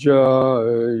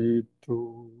ajaitu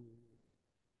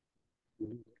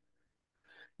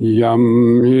yam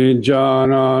hi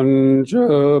janan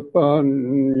cha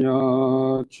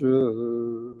panyacha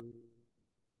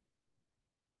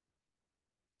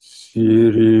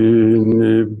siri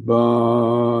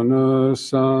nibbana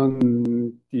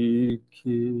santiki.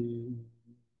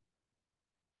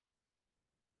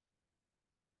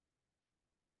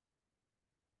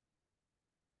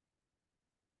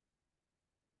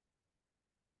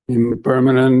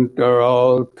 Impermanent are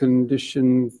all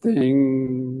conditioned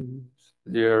things.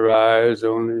 They arise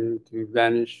only to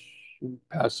vanish and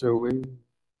pass away.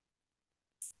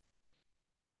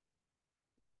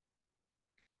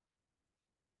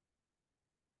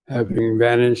 Having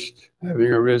vanished,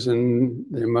 having arisen,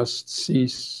 they must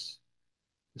cease.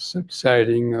 The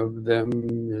subsiding of them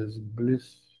is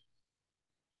bliss.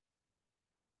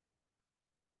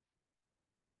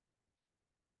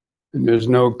 And there's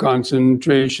no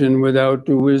concentration without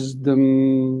the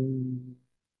wisdom,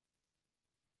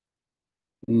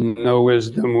 no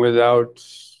wisdom without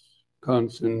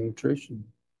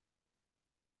concentration.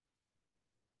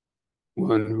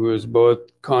 One who is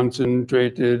both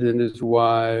concentrated and is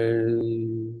wise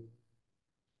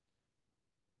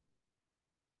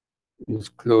is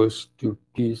close to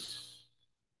peace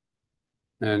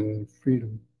and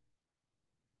freedom.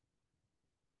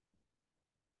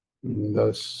 And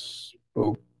thus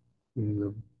spoke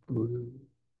the Buddha.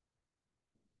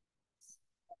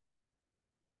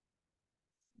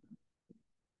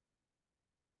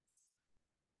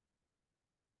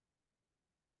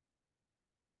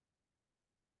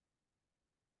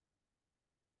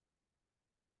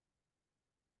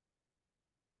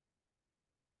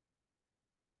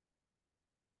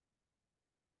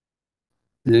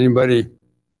 Did anybody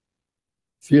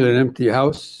feel an empty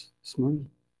house this morning?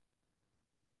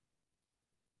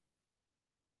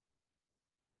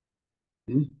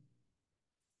 Hmm?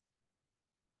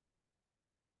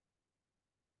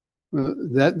 Well,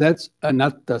 that's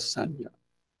anatta sanya.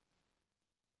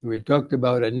 We talked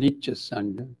about anicca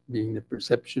sanya being the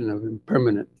perception of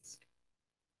impermanence,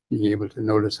 being able to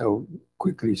notice how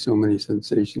quickly so many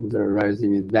sensations are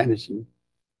arising and vanishing.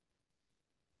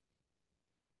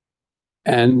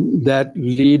 And that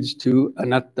leads to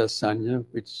anatta sanya,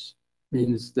 which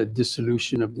means the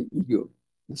dissolution of the ego,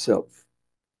 the self.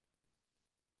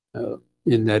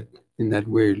 In that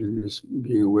way, just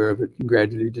being aware of it,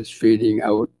 gradually just fading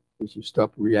out as you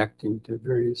stop reacting to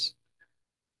various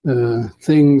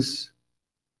things.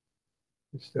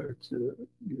 It starts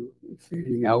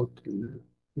fading out, and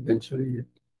eventually it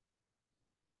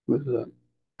will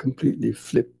completely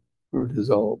flip or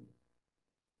dissolve.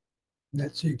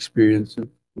 That's the experience of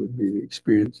would be the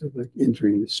experience of like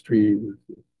entering the stream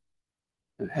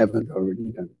and haven't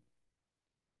already done.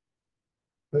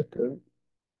 But so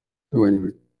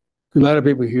anyway, a lot of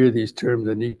people hear these terms,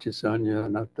 anicca sanya,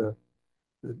 not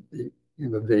they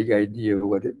have a vague idea of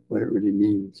what it really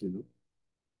means,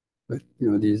 But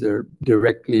these are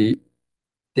directly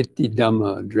Titi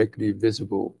Dhamma, directly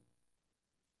visible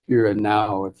here and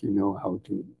now if you know how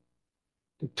to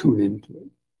tune into it.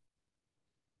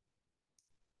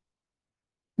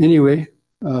 Anyway,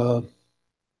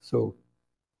 so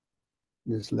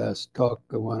this last talk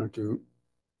I wanted to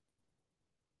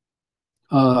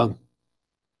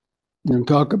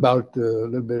talk about a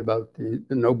little bit about the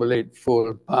Noble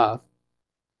Eightfold Path,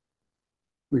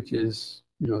 which is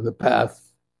the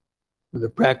path, the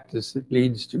practice that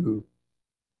leads to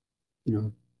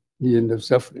the end of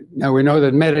suffering. Now we know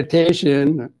that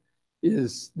meditation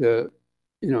is the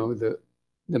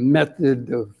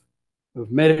method of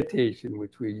meditation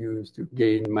which we use to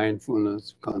gain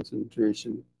mindfulness,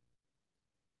 concentration.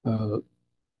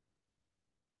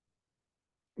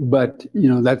 But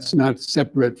that's not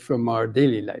separate from our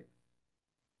daily life.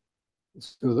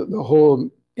 So the whole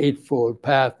Eightfold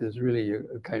Path is really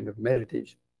a kind of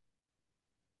meditation,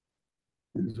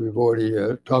 as we've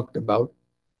already talked about.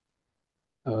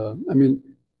 I mean,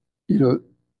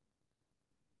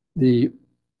 the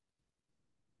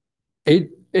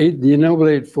the Noble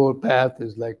Eightfold Path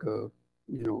is like a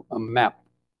map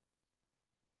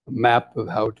of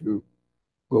how to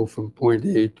go from point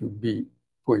A to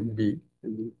point B,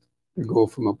 and go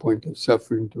from a point of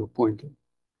suffering to a point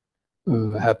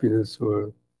of happiness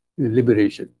or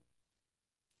liberation.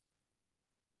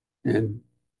 And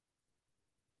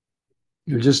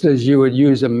just as you would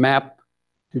use a map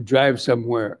to drive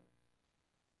somewhere,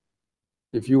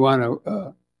 if you want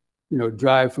to,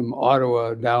 drive from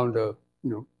Ottawa down to,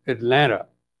 Atlanta,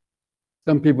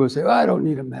 some people say, "Oh, I don't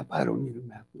need a map. I don't need a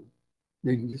map."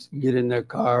 They can just get in their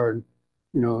car and,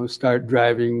 start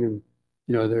driving, and,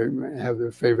 they have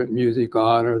their favorite music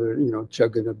on, or they're,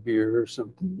 chugging a beer or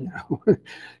something,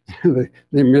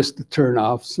 they miss the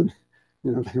turnoffs, and,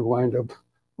 they wind up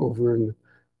over in,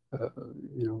 uh,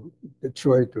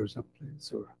 Detroit or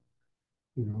someplace, or,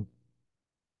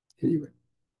 anyway.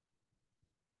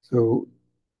 So,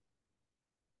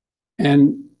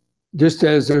 and just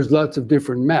as there's lots of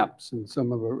different maps, and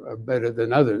some of them are better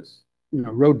than others,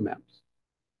 road maps.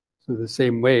 So the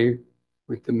same way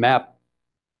with the map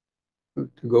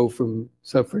to go from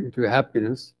suffering to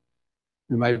happiness,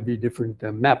 there might be different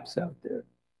maps out there.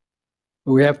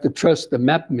 But we have to trust the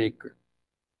map maker.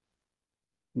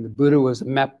 And the Buddha was a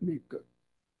map maker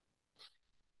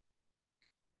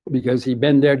because he'd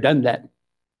been there, done that.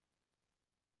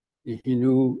 He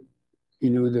knew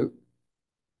the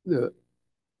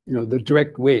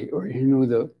direct way, or he knew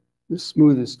the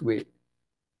smoothest way,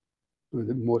 or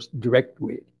the most direct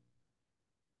way.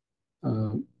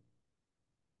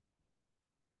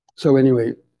 So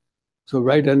anyway, so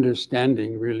right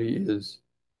understanding really is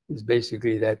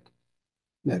basically that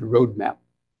roadmap.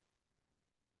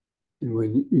 And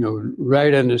when,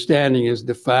 right understanding is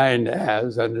defined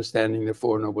as understanding the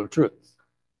Four Noble Truths.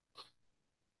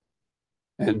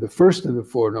 And the first of the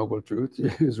Four Noble Truths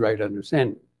is right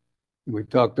understanding. And we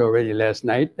talked already last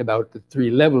night about the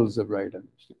 3 levels of right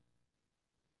understanding.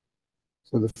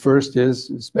 So the first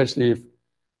is, especially if,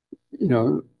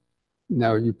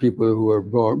 now you people who are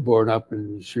born up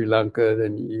in Sri Lanka,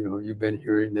 then, you've been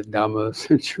hearing the Dhamma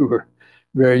since you were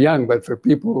very young. But for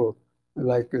people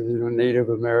like, Native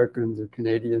Americans or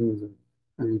Canadians,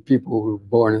 people who were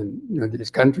born in,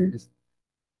 these countries,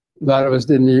 a lot of us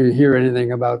didn't even hear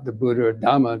anything about the Buddha or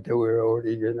Dhamma until we were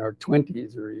already in our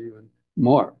 20s or even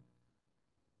more,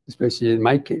 especially in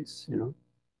my case,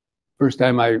 First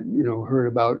time I, heard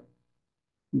about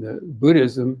the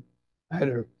Buddhism, I had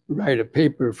to write a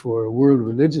paper for a world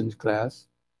religions class.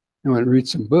 I went and read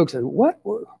some books. And where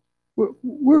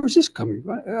was this coming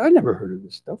from? I never heard of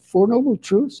this stuff. Four Noble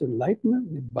Truths,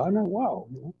 enlightenment, nibbana. Wow.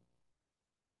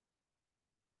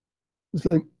 It's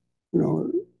like,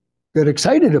 got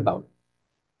excited about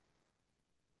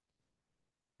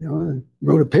it. I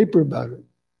wrote a paper about it.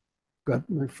 Got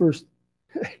my first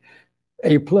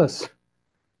A+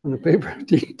 on the paper.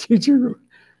 Teacher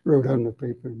wrote on the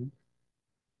paper.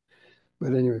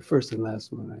 But anyway, first and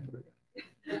last one I ever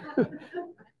got.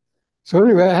 So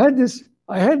anyway, I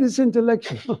had this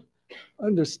intellectual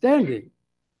understanding.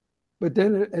 But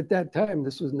then at that time,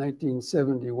 this was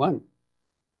 1971,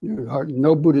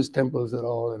 no Buddhist temples at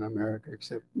all in America,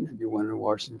 except maybe one in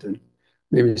Washington,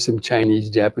 maybe some Chinese,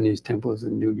 Japanese temples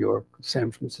in New York, San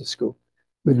Francisco,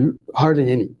 but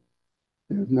hardly any.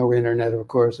 There was no internet, of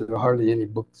course, there were hardly any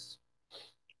books.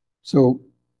 So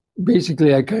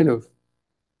basically, I kind of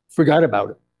forgot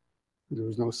about it. There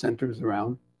was no centers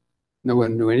around. No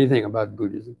one knew anything about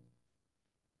Buddhism.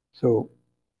 So,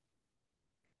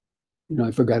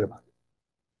 I forgot about it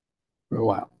for a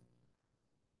while.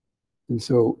 And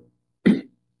so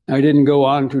I didn't go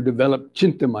on to develop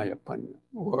Chintamaya Panya,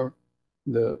 or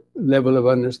the level of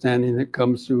understanding that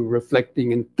comes through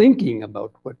reflecting and thinking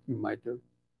about what you might have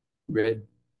read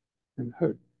and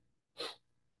heard.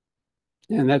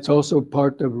 And that's also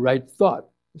part of right thought.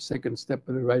 The second step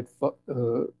of the right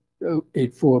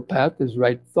Eightfold Path is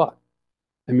right thought.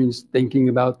 That means thinking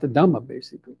about the Dhamma,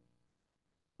 basically.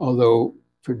 Although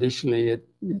traditionally it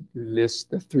lists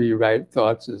the 3 right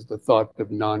thoughts as the thought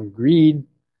of non-greed,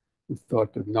 the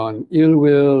thought of non-ill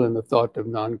will, and the thought of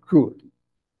non-cruelty.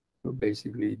 So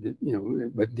basically,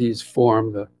 but these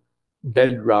form the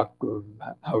bedrock of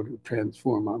how to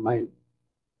transform our mind.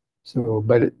 So,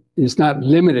 but it's not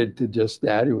limited to just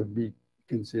that. It would be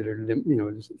considered,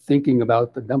 just thinking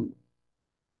about the Dhamma.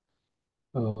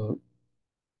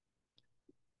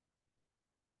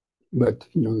 But,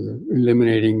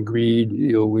 eliminating greed,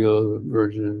 ill will,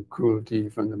 aversion, cruelty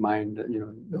from the mind,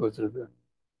 those are the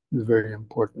very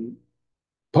important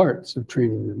parts of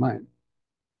training the mind.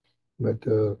 But,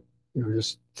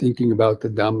 just thinking about the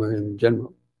Dhamma in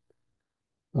general.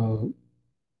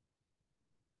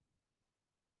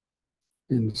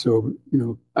 And so,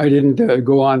 I didn't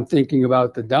go on thinking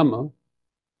about the Dhamma,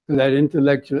 that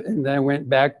intellectual, and then I went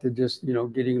back to just,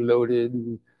 getting loaded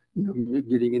and,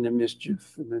 getting into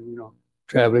mischief, and then,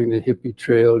 traveling the hippie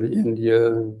trail to India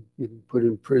and getting put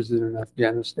in prison in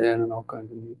Afghanistan and all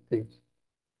kinds of neat things,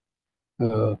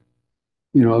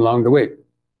 along the way,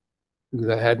 because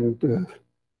I hadn't,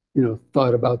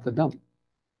 thought about the Dhamma.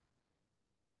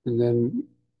 And then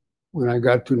when I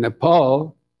got to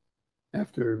Nepal,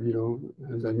 after,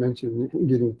 as I mentioned,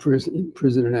 getting in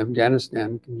prison in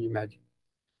Afghanistan, can you imagine?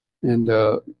 And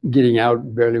getting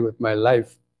out barely with my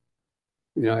life,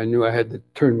 I knew I had to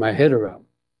turn my head around.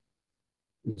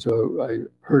 And so I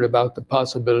heard about the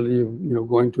possibility of,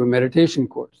 going to a meditation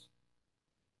course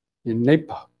in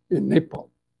Nepal,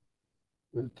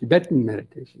 a Tibetan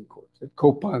meditation course at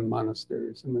Kopan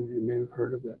Monastery. Some of you may have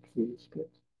heard of that from this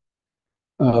place.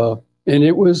 And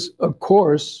it was a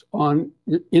course on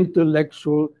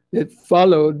intellectual, it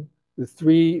followed the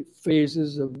 3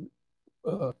 phases of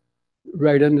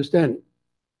right understanding.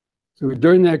 So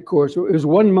during that course, it was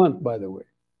 1 month, by the way,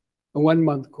 a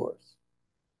 1-month course.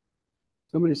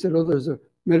 Somebody said, oh, there's a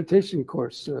meditation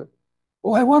course.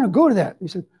 Oh, I want to go to that. He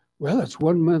said, well, it's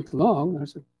 1 month long. I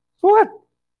said, so what?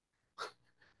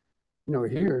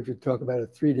 Here, if you talk about a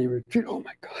 3-day retreat, oh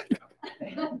my God.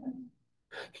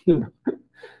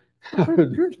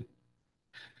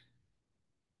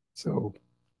 So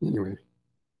anyway,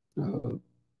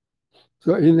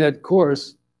 so in that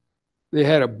course, they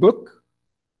had a book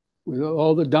with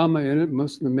all the Dhamma in it,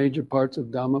 most of the major parts of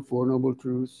Dhamma, 4 Noble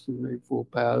Truths, the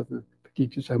Eightfold Path, the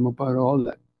Paticca all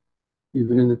that,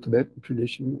 even in the Tibetan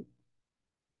tradition.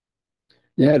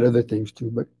 They had other things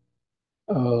too, but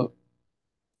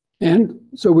and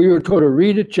so we were told to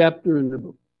read a chapter in the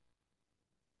book.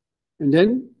 And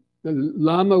then the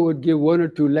Lama would give 1 or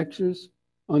 2 lectures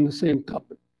on the same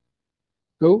topic.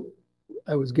 So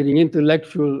I was getting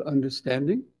intellectual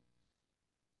understanding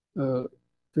through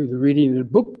the reading of the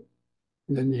book,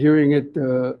 and then hearing it,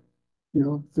 through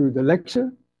the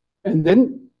lecture. And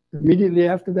then immediately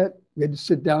after that, we had to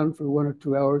sit down for 1 or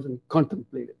 2 hours and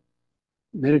contemplate it,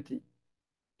 meditate,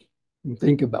 and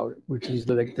think about it, which is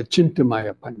like the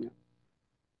Chintamaya Panya.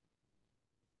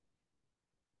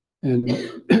 And,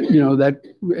 that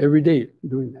every day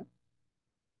doing that.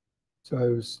 So I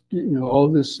was, all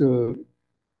this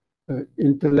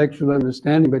intellectual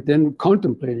understanding, but then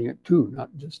contemplating it too, not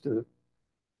just,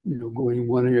 going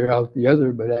one ear out the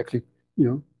other, but actually,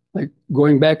 like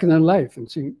going back in their life and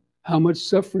seeing how much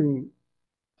suffering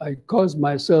I caused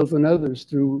myself and others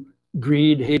through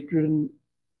greed, hatred, and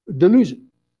delusion,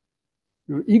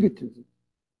 egotism.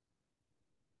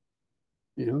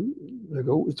 Like,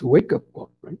 oh, it's a wake-up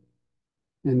call, right?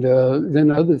 And then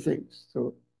other things.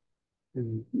 So,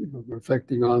 and,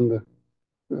 reflecting on the,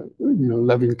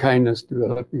 loving kindness,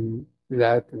 developing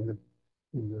that, and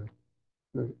the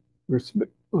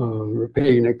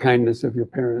repaying the kindness of your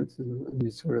parents, and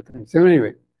these sort of things. So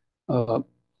anyway, so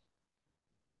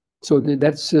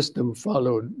that system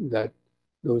followed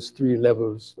those 3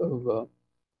 levels of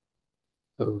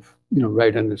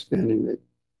right understanding, the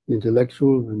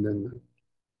intellectual, and then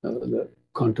the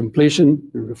contemplation,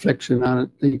 the reflection on it,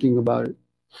 thinking about it,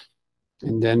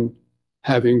 and then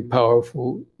having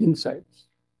powerful insights.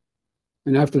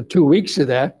 And after 2 weeks of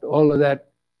that, all of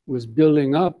that was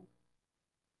building up.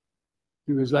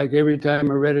 It was like every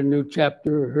time I read a new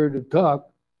chapter or heard a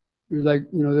talk, it was like,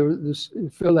 there was this,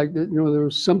 it felt like that, there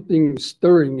was something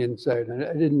stirring inside. And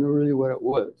I didn't know really what it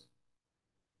was.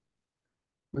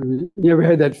 You ever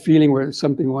had that feeling where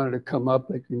something wanted to come up,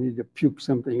 like you need to puke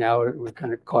something out, and it was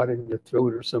kind of caught in your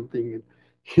throat or something,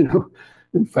 and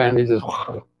and finally just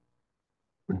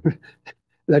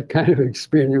that kind of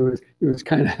experience. It was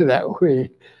kind of that way,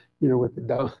 with the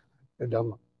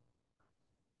Dhamma.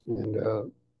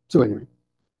 And so anyway,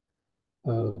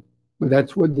 but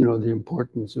that's what the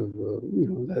importance of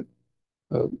that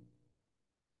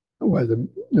why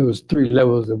those 3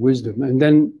 levels of wisdom, and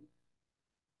then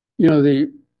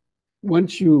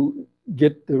once you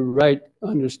get the right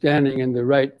understanding and the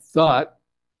right thought,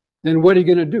 then what are you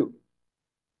going to do?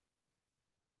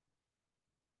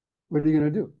 What are you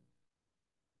going to do?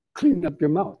 Clean up your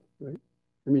mouth, right?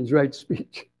 That means right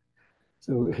speech.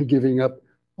 So giving up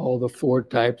all the 4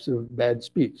 types of bad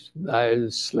speech: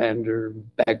 lies, slander,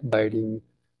 backbiting,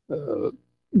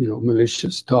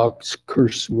 malicious talks,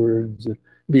 curse words,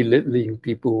 belittling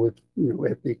people with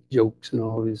ethnic jokes and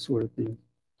all these sort of things.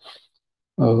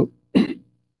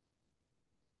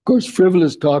 Of course,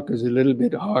 frivolous talk is a little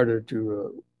bit harder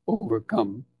to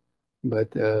overcome,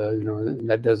 but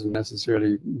that doesn't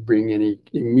necessarily bring any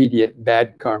immediate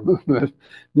bad karma. But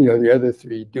the other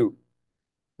 3 do.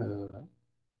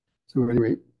 So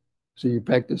anyway, so you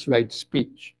practice right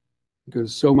speech,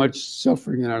 because so much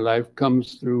suffering in our life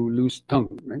comes through loose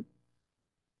tongue, right?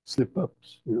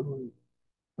 Slip-ups,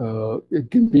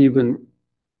 it can be even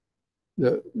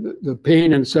the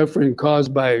pain and suffering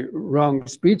caused by wrong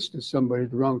speech to somebody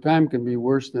at the wrong time can be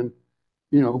worse than,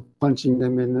 punching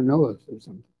them in the nose or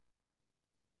something,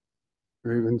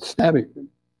 or even stabbing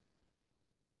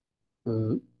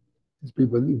them.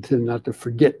 People tend not to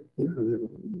forget,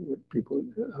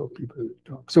 how people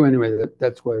talk. So anyway,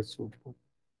 that's why it's so important.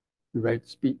 The right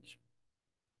speech,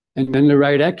 and then the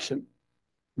right action.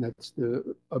 That's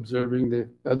the observing the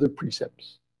other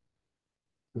precepts.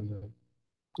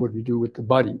 What we do with the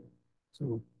body.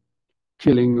 So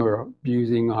killing or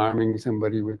abusing, harming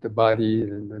somebody with the body,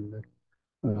 and then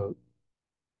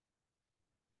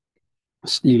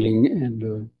stealing,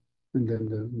 and then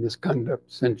the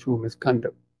misconduct, sensual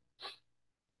misconduct.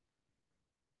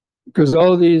 Because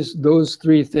those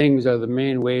three things are the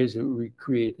main ways that we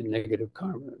create the negative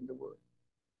karma in the world.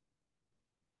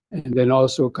 And then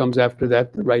also comes after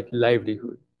that the right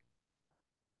livelihood.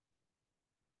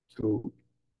 So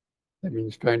that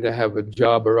means trying to have a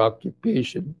job or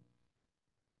occupation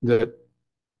that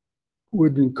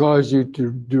wouldn't cause you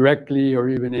to directly or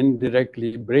even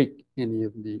indirectly break any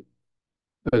of the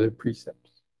other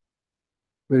precepts.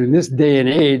 But in this day and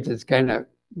age, it's kind of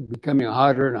becoming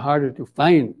harder and harder to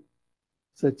find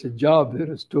such a job that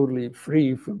is totally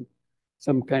free from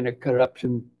some kind of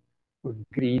corruption or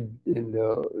greed and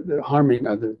harming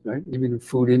others, right? Even in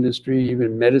food industry,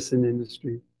 even medicine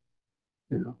industry,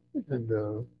 and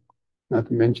not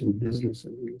to mention business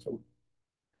and so on.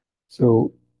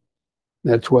 So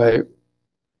that's why,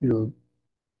 you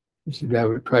should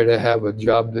try to have a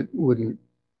job that wouldn't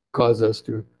cause us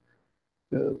to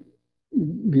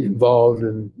be involved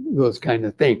in those kind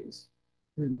of things.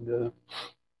 And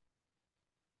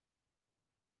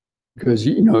because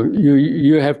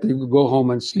you have to go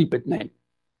home and sleep at night.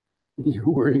 You're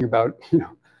worrying about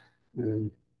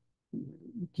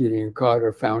getting caught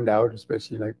or found out,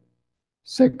 especially like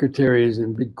secretaries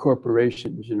in big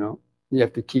corporations. You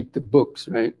have to keep the books,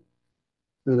 right?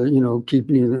 So that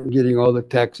getting all the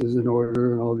taxes in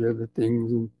order and all the other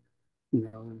things,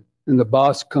 and the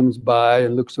boss comes by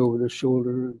and looks over their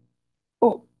shoulder. And,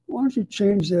 oh, why don't you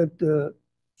change that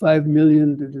 5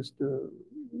 million to just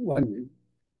 1 million?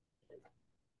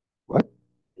 What?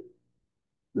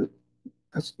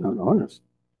 That's not honest.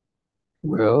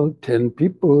 Well, 10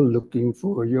 people looking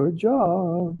for your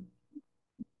job.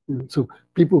 So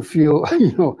people feel,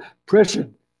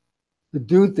 pressured to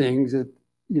do things that,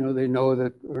 they know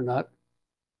that are not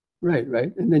right?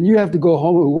 And then you have to go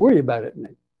home and worry about it at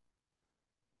night.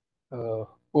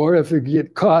 Or if you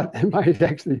get caught, it might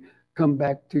actually come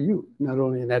back to you, not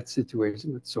only in that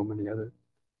situation, but so many other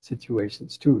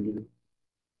situations too.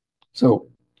 So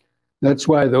that's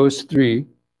why those three,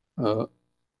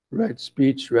 right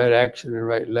speech, right action, and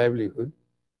right livelihood,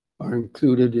 are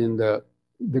included in the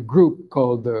group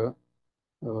called the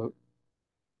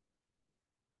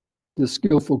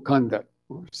skillful conduct,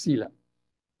 or sila.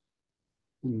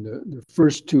 And the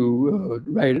first two,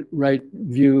 right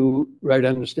view, right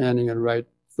understanding, and right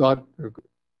thought, are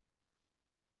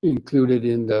included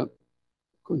in the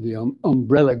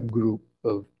umbrella group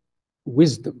of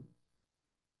wisdom.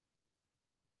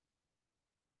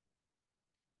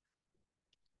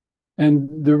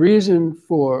 And the reason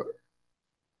for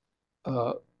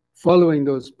following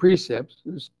those precepts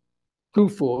is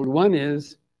twofold. One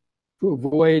is to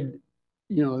avoid,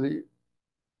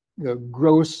 the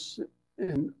gross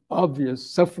and obvious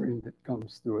suffering that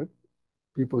comes through it.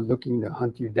 People looking to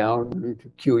hunt you down, to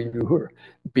kill you or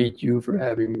beat you for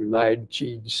having lied,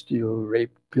 cheated, steal,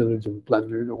 raped, pillaged, and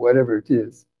plundered, or whatever it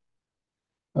is.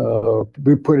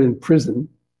 Be put in prison,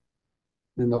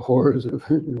 and the horrors of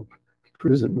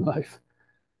prison life.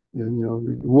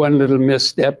 And, one little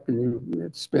misstep and you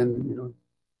spend,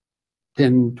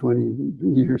 10, 20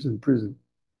 years in prison.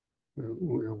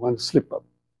 One slip up.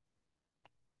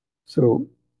 So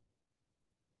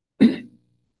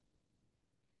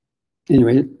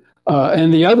anyway,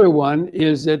 and the other one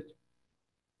is that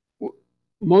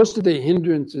most of the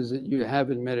hindrances that you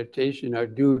have in meditation are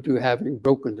due to having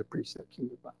broken the precepts in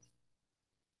the past.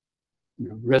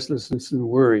 Restlessness and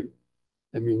worry.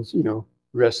 That means,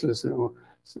 restless,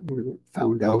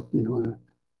 found out,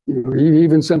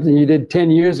 even something you did 10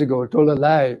 years ago, told a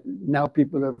lie. Now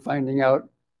people are finding out,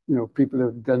 people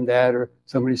have done that, or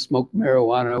somebody smoked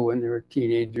marijuana when they were a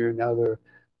teenager. Now they're,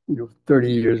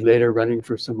 30 years later running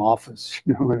for some office,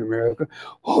 in America.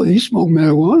 Oh, they smoke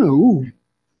marijuana. Ooh.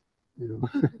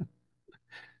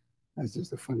 That's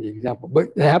just a funny example, but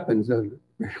it happens.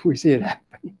 We see it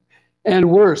happening. and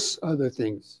worse, other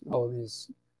things. All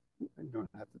these I don't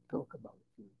have to talk about,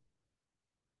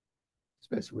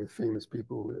 especially with famous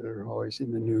people that are always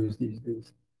in the news these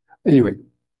days. Anyway,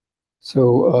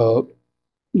 so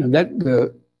that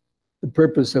the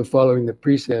purpose of following the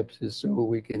precepts is so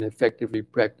we can effectively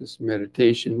practice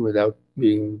meditation without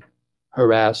being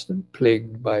harassed and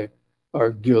plagued by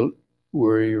our guilt,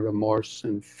 worry, remorse,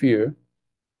 and fear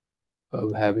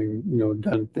of having,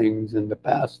 done things in the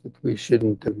past that we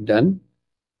shouldn't have done,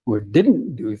 or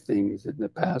didn't do things in the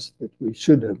past that we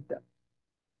should have done.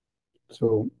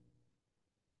 So,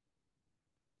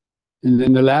 and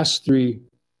then the last three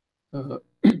uh,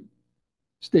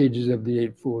 stages of the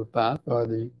Eightfold Path are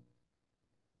the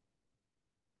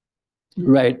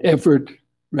right effort,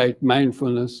 right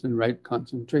mindfulness, and right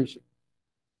concentration.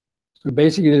 So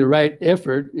basically, the right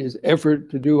effort is effort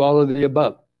to do all of the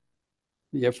above.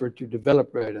 The effort to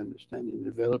develop right understanding,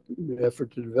 the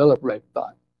effort to develop right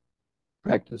thought,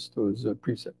 practice those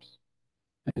precepts.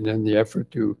 And then the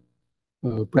effort to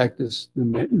practice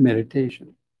the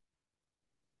meditation.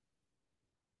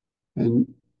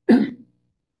 And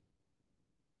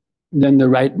then the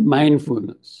right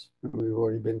mindfulness. We've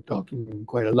already been talking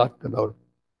quite a lot about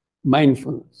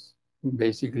mindfulness.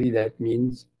 Basically, that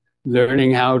means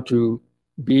learning how to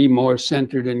be more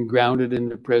centered and grounded in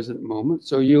the present moment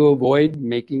so you avoid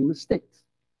making mistakes.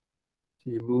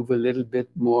 So you move a little bit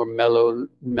more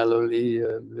mellowly,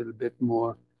 a little bit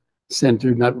more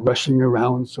centered, not rushing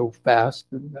around so fast.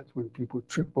 And that's when people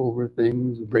trip over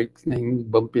things, break things,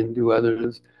 bump into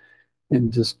others,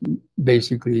 and just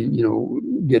basically,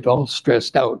 get all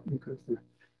stressed out because they're,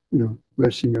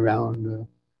 rushing around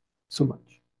so much.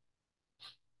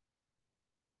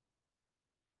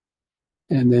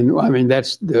 And then, I mean,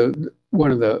 that's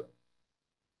one of the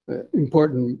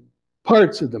important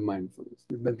parts of the mindfulness.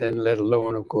 But then, let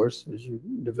alone, of course, as you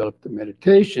develop the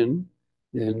meditation,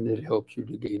 then it helps you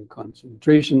to gain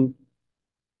concentration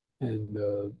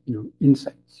and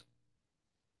insights.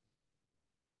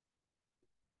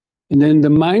 And then the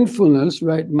mindfulness,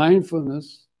 right?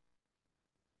 Mindfulness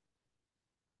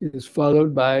is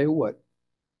followed by what?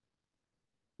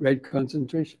 Right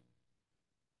concentration.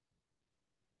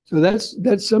 So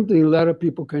that's something a lot of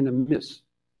people kind of miss.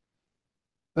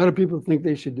 A lot of people think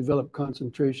they should develop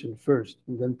concentration first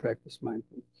and then practice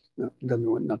mindfulness. No,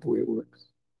 not the way it works.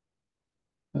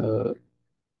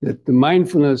 That the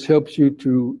mindfulness helps you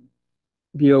to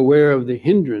be aware of the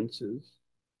hindrances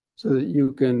so that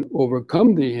you can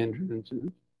overcome the hindrances,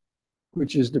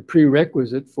 which is the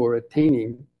prerequisite for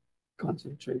attaining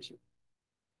concentration.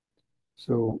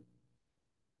 So,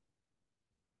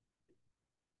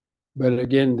 but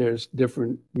again, there's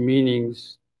different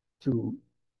meanings to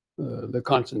the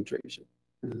concentration,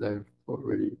 as I've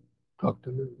already talked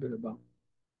a little bit about.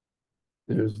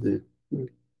 There's the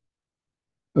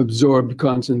absorbed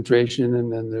concentration,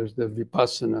 and then there's the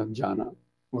vipassana jhana,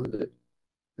 or the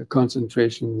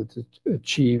concentration that's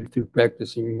achieved through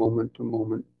practicing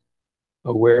moment-to-moment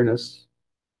awareness,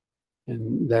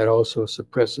 and that also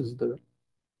suppresses the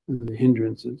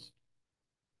hindrances,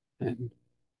 and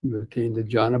you attain the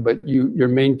jhana, but you're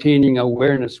maintaining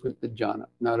awareness with the jhana,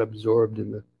 not absorbed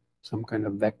in some kind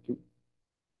of vacuum.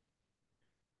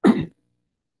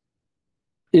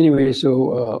 Anyway,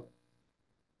 so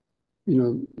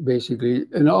basically,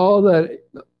 and all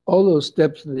those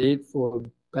steps in the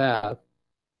Eightfold Path,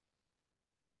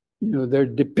 they're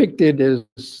depicted as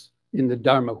in the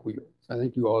Dharma wheel. I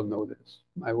think you all know this.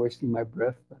 Am I wasting my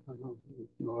breath? I don't know.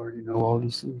 You already know all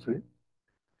these things, right?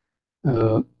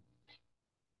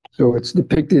 So it's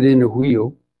depicted in a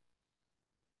wheel.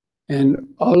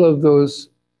 And all of those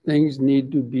things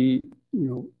need to be,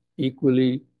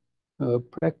 equally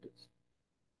practiced.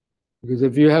 Because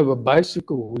if you have a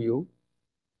bicycle wheel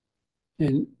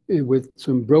and with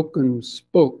some broken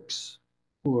spokes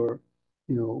or,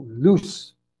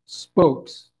 loose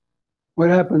spokes, what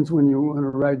happens when you want to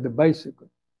ride the bicycle?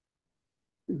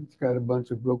 It's got a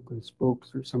bunch of broken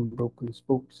spokes or some broken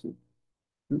spokes.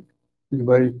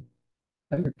 Anybody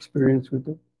have experience with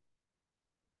it?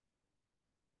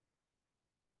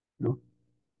 No?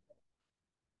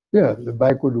 Yeah, the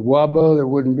bike would wobble. There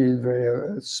wouldn't be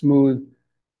very smooth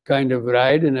kind of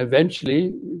ride, and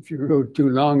eventually, if you rode too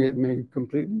long, it may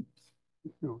completely,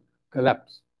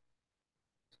 collapse.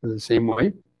 So the same way,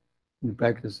 in the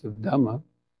practice of Dhamma,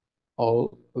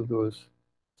 all of those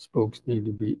spokes need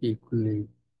to be equally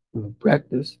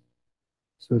practiced,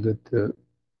 so that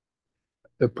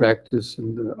the practice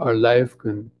and our life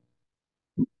can,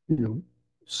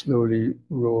 slowly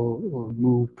roll or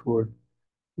move toward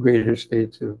greater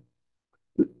states of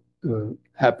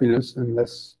happiness and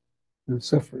less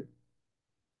suffering.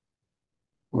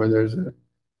 Or there's a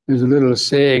little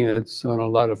saying that's on a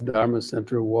lot of Dharma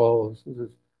Center walls.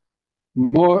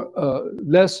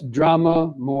 Less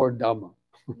drama, more Dhamma.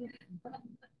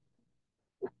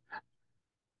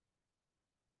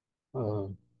 Uh,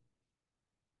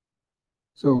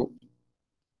 so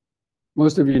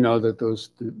most of you know that those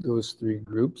three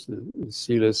groups, the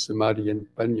Sila, Samadhi, and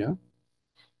Panya,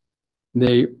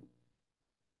 they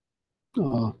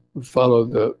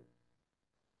follow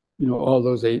all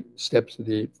those 8 steps of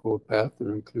the Eightfold Path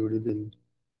are included in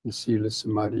the Sila,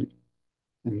 Samadhi,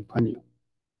 and Panya.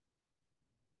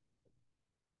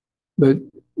 But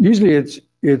usually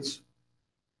it's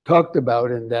talked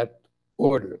about in that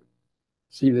order: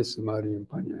 Sila, Samadhi, and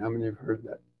Panya. How many have heard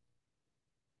that?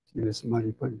 Sila,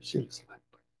 Samadhi, Panya, Sila, Samadhi,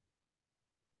 Panya.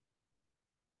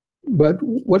 But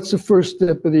what's the first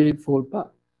step of the Eightfold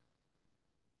Path?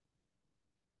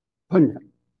 Panya,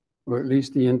 or at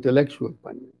least the intellectual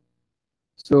Panya.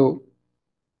 So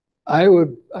I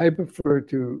prefer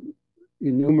to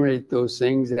enumerate those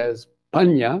things as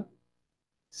Panya,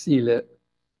 Sila,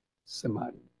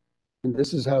 Samadhi. And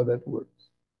this is how that works.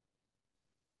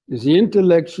 Is the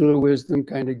intellectual wisdom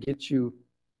kind of gets you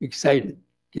excited,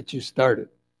 gets you started,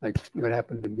 like what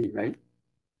happened to me, right?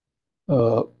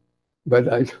 But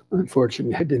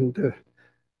unfortunately, I didn't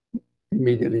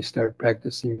immediately start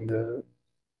practicing the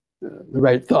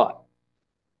right thought.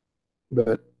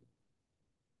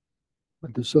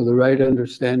 So the right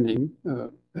understanding,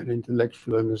 that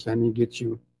intellectual understanding gets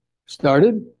you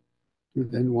started. You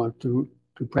then want to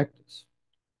practice.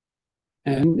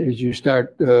 And as you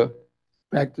start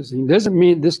practicing, this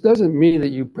doesn't mean that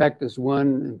you practice one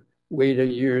and wait a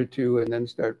year or two and then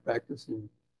start practicing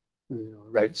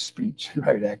right speech,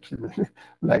 right action,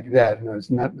 like that. No,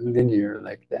 it's not linear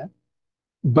like that.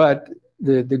 But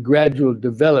the gradual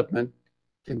development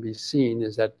can be seen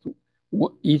is that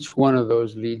each one of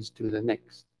those leads to the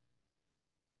next.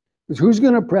 Because who's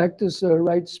going to practice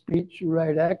right speech,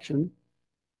 right action,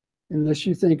 unless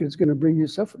you think it's going to bring you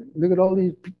suffering? Look at all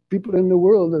these people in the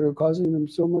world that are causing them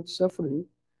so much suffering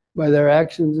by their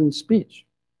actions and speech,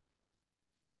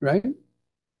 right?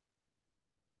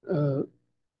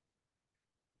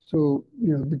 So,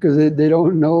 because they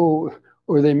don't know,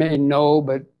 or they may know,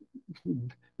 but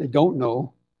they don't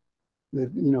know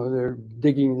that, they're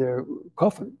digging their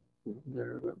coffin.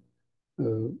 They're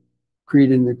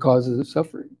creating the causes of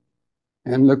suffering.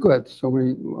 And look what, so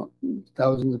many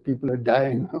thousands of people are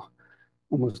dying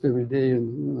almost every day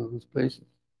in those places.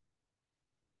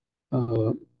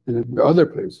 And in other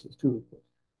places too.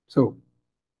 So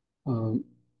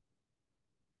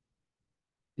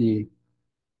the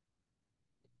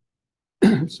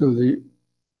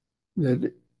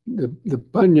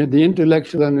panya, the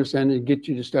intellectual understanding, gets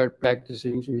you to start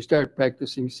practicing. So you start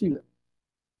practicing sila.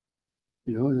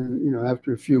 And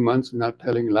after a few months, not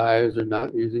telling lies or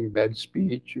not using bad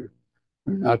speech or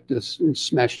not just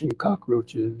smashing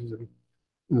cockroaches and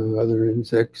other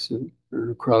insects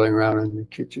or crawling around in the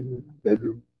kitchen and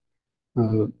bedroom,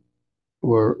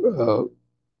 or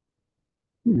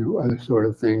other sort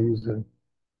of things.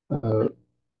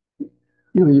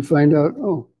 You find out,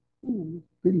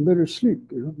 getting better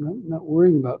sleep. Not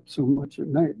worrying about so much at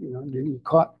night. Getting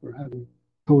caught for having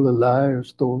told a lie or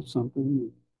stole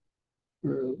something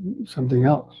or something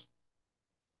else.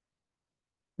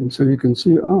 And so you can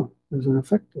see, there's an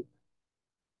effect of it.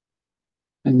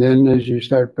 And then as you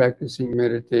start practicing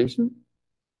meditation,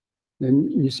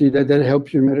 then you see that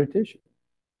helps your meditation.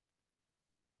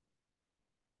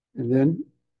 And then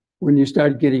when you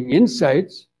start getting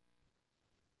insights,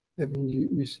 that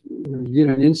means you get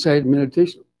an insight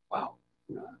meditation. Wow,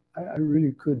 I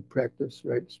really could practice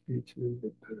right speech a little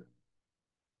bit better.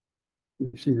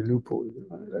 You see the loophole.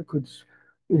 I could,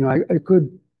 I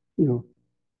could,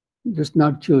 just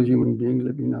not kill human beings.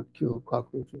 Let me not kill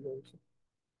cockroaches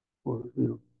or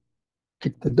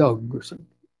kick the dog or something.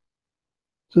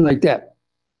 So like that.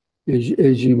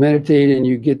 As you meditate and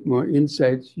you get more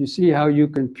insights, you see how you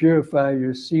can purify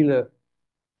your sila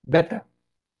better.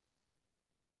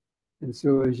 And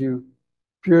so as you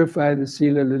purify the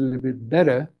sila a little bit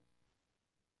better,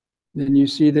 then you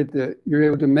see that you're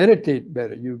able to meditate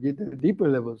better. You get the deeper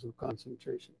levels of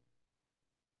concentration.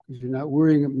 Because you're not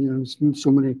worrying,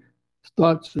 so many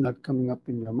thoughts are not coming up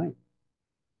in your mind.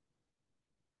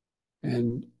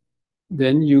 And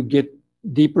then you get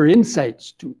deeper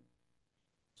insights too.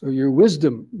 So your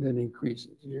wisdom then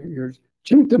increases. Your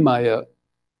Chintamaya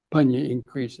Panya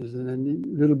increases. And then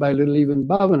little by little, even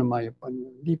Bhavanamaya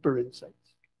Panya, deeper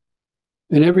insights.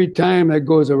 And every time that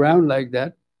goes around like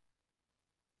that,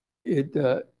 it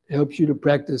helps you to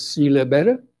practice sila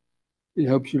better. It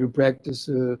helps you to practice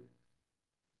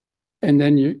And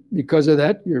then because of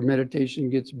that, your meditation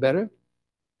gets better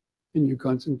and your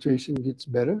concentration gets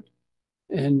better.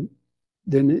 And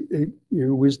then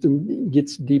your wisdom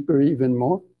gets deeper even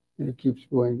more, and it keeps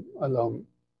going along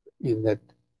in that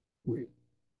way.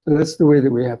 So that's the way that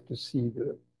we have to see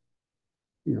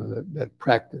that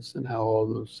practice and how all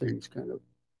those things kind of,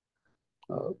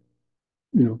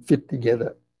 fit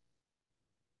together.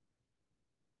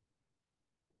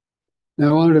 Now,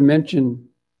 I wanted to mention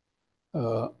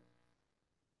sort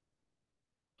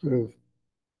of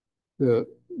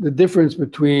the difference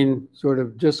between sort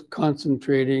of just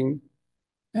concentrating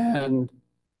and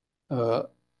the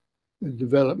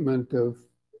development of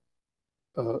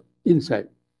insight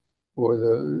or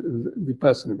the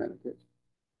vipassana meditation.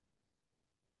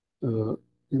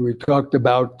 We talked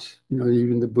about,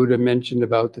 even the Buddha mentioned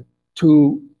about the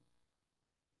two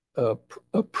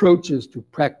approaches to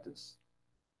practice.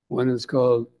 One is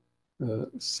called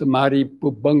Samadhi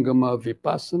Pubbangama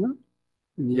Vipassana,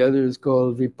 and the other is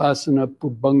called Vipassana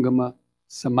Pubbangama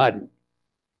Samadhi.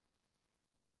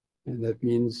 And that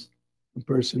means a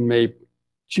person may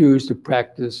choose to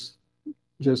practice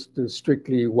just a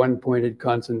strictly one-pointed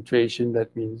concentration.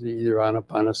 That means either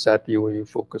anapanasati, where you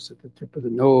focus at the tip of the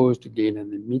nose to gain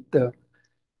an nimitta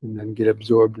and then get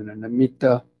absorbed in a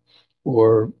nimitta,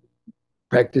 or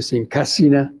practicing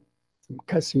kasina, some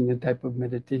kasina type of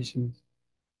meditations,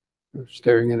 or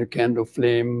staring at a candle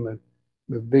flame.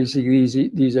 But basically,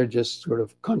 these are just sort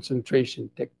of concentration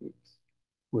techniques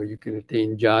where you can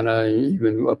attain jhana,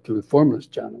 even up to the formless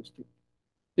jhanas,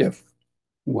 if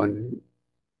one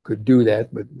could do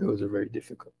that, but those are very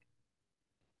difficult.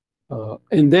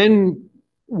 And then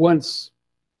once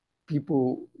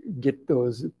people get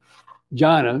those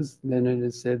jhanas, then it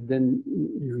is said, then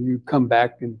you come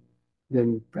back and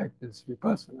then practice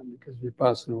vipassana, because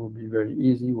vipassana will be very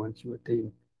easy once you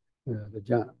attain the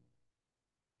jhana.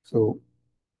 So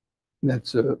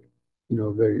that's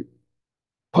very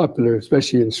popular,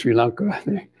 especially in Sri Lanka.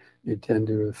 They tend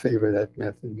to favor that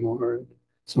method more and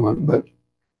so on.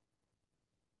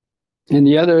 And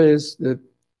the other is that,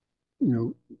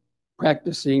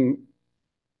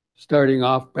 starting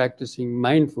off practicing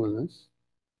mindfulness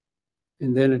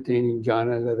and then attaining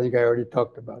jhanas. I think I already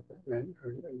talked about that, right? I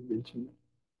mentioned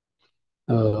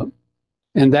it.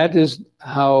 And that is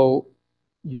how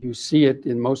you see it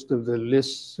in most of the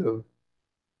lists of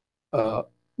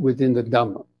within the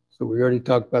Dhamma. So we already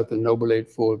talked about the Noble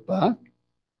Eightfold Path.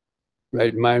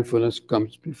 Right mindfulness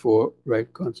comes before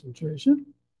right concentration.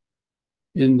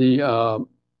 In the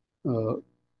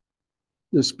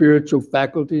spiritual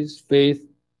faculties, faith,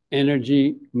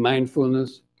 energy,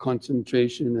 mindfulness,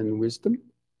 concentration, and wisdom.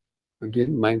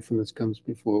 Again, mindfulness comes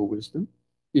before wisdom.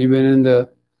 Even in the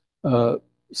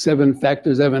 7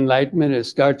 factors of enlightenment, it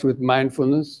starts with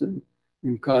mindfulness,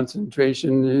 and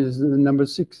concentration is the number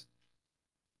 6.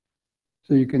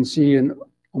 So you can see in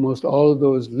almost all of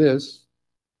those lists,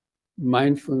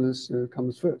 mindfulness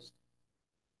comes first.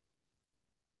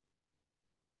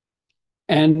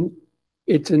 And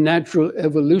it's a natural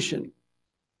evolution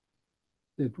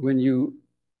that when you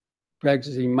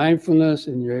practicing mindfulness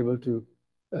and you're able to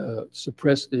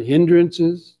suppress the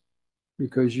hindrances,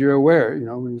 because you're aware,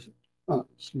 when you say, oh,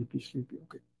 sleepy,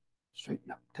 okay,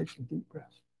 straighten up, take some deep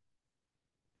breaths.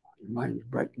 Your mind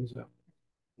brightens up.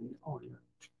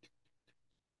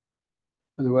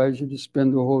 Otherwise, you just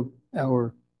spend the whole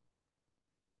hour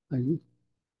like this.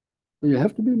 So you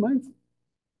have to be mindful.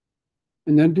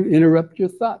 And then to interrupt your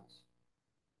thoughts.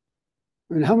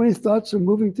 And how many thoughts are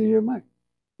moving through your mind?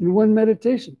 In one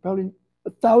meditation, probably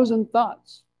 1,000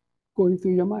 thoughts going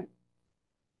through your mind.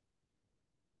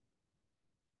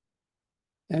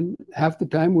 And half the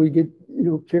time we get,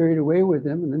 carried away with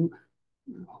them, and then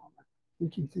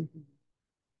thinking.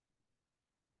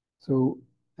 So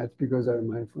that's because our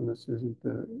mindfulness isn't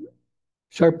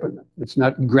sharp enough. It's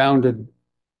not grounded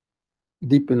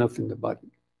deep enough in the body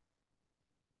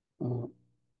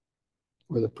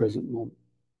for the present moment.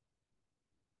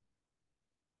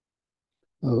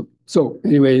 So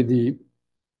anyway,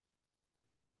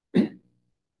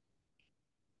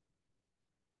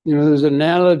 there's an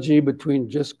analogy between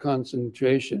just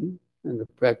concentration and the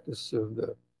practice of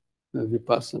the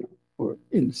vipassana, or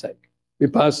insight.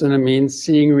 Vipassana means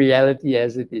seeing reality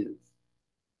as it is.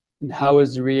 And how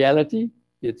is reality?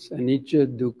 It's anicca,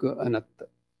 dukkha, anatta.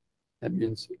 That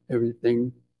means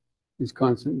everything is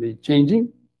constantly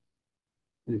changing.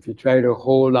 And if you try to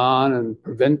hold on and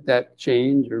prevent that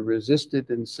change or resist it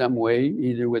in some way,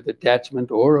 either with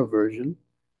attachment or aversion,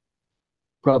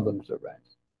 problems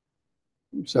arise.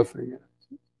 Suffering.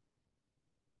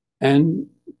 And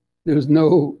there's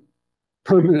no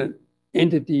permanent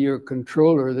entity or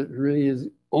controller that really is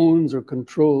owns or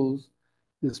controls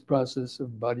this process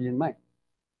of body and mind.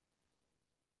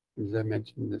 As I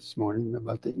mentioned this morning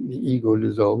about the ego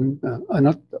dissolving,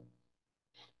 anatta.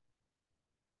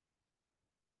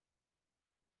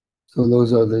 So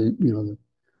those are the,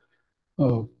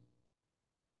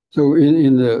 so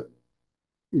in the,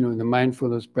 in the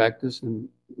mindfulness practice, and,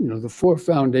 the four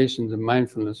foundations of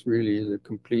mindfulness really is a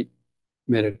complete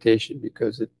meditation,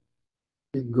 because it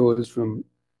goes from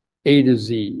A to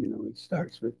Z. It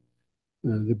starts with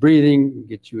the breathing,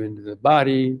 gets you into the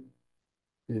body,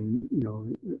 and,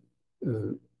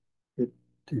 uh,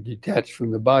 to detach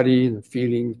from the body and the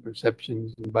feelings,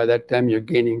 perceptions. And by that time, you're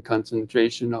gaining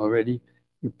concentration already.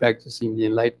 You're practicing the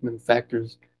enlightenment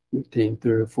factors. You attain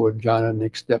third or fourth jhana.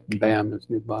 Next step, bam, is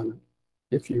nibbana,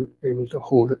 if you're able to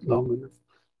hold it long enough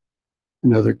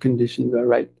and other conditions are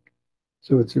right.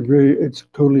 So it's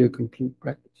totally a complete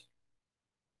practice.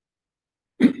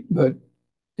 But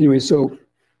anyway, so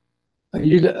I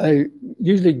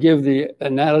usually give the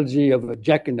analogy of a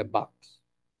Jack in the Box.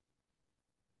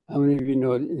 How many of you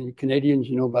know, any Canadians,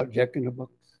 about Jack in the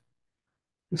Box?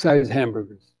 Besides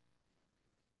hamburgers.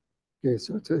 Okay,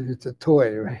 so it's a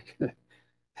toy, right?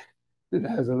 It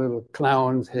has a little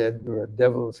clown's head or a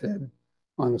devil's head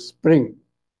on a spring.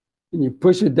 And you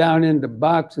push it down in the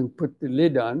box and put the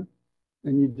lid on,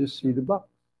 and you just see the box.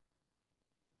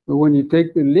 But when you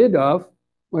take the lid off,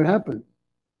 what happens?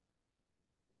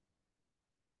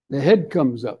 The head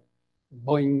comes up.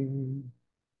 Boing.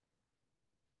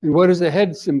 And what does the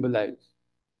head symbolize?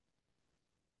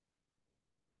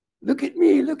 Look at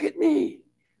me, look at me.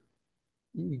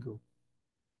 Ego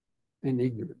and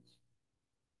ignorance.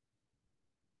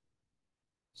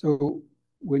 So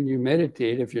when you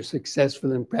meditate, if you're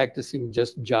successful in practicing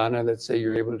just jhana, let's say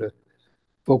you're able to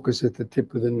focus at the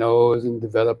tip of the nose and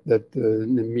develop that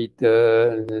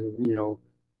nimitta, and then,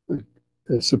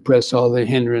 suppress all the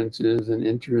hindrances and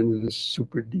enter into this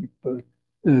super deep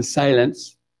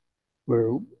silence,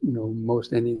 where,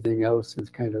 most anything else is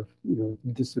kind of,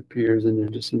 disappears, and you're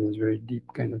just in this very deep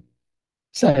kind of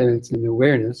silence and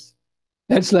awareness.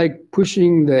 That's like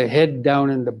pushing the head down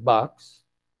in the box.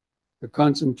 The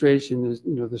concentration is,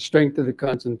 the strength of the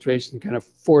concentration kind of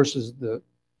forces the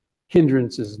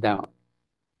hindrances down.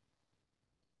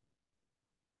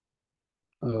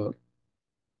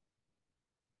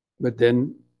 But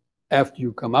then after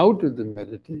you come out of the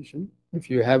meditation, if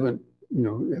you haven't,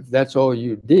 if that's all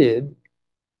you did,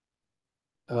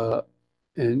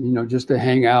 and, just to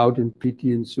hang out in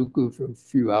piti and sukha for a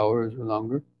few hours or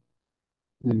longer,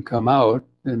 then come out,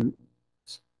 then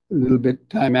a little bit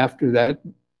time after that,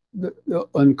 the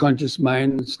unconscious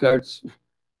mind starts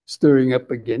stirring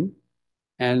up again,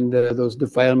 and those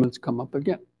defilements come up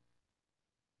again.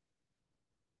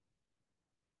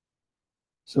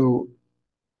 So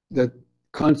that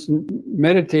constant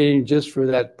meditating just for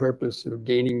that purpose of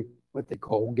gaining what they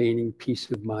call gaining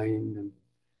peace of mind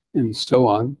and so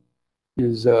on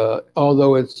is,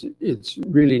 although it's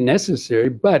really necessary,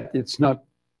 but it's not,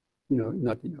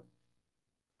 not enough.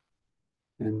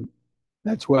 And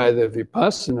that's why the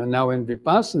vipassana, now in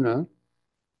vipassana,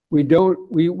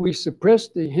 we suppress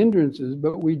the hindrances,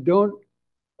 but we don't,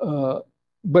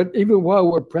 but even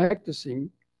while we're practicing,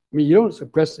 I mean, you don't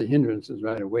suppress the hindrances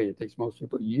right away. It takes most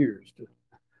people years to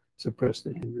suppress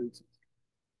the hindrances,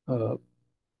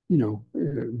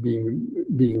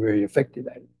 being very effective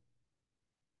at it.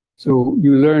 So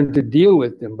you learn to deal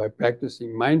with them by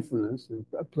practicing mindfulness and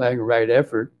applying right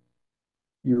effort.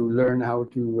 You learn how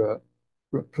to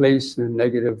replace the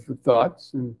negative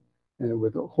thoughts and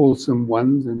with wholesome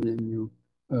ones, and then you,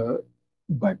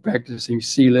 by practicing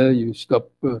sila, you stop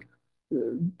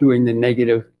doing the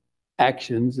negative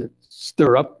actions that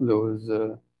stir up those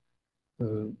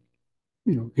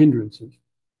hindrances.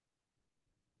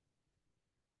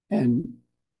 And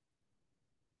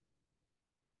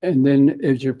then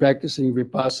as you're practicing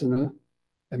vipassana,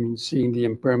 I mean, seeing the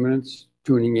impermanence,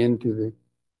 tuning into the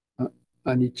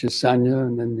anicca sanya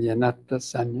and then the anatta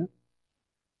sanya,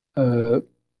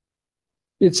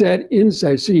 it's that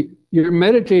insight. See, you're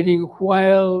meditating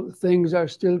while things are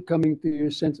still coming through your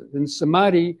senses. In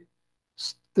samadhi,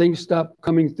 things stop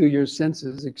coming through your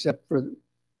senses except for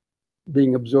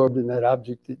being absorbed in that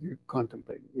object that you're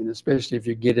contemplating. And especially if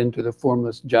you get into the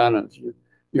formless jhanas,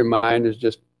 your mind is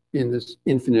just in this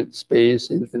infinite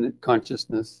space, infinite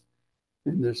consciousness,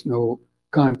 and there's no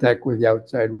contact with the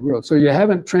outside world. So you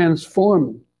haven't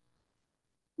transformed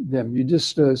them. You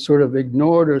just sort of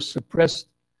ignored or suppressed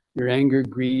your anger,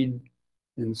 greed,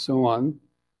 and so on.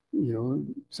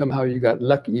 Somehow you got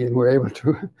lucky and were able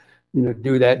to,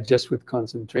 do that just with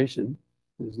concentration.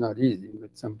 It's not easy,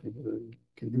 but some people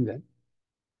can do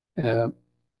that.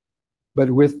 But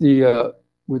with the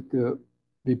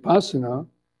Vipassana,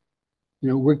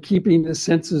 we're keeping the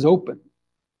senses open.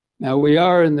 Now we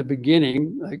are in the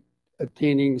beginning, like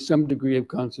attaining some degree of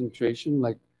concentration,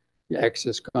 like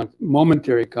the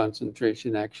momentary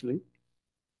concentration actually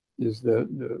is the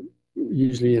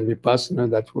usually in Vipassana,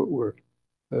 that's what we're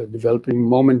developing,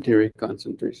 momentary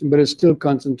concentration, but it's still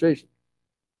concentration.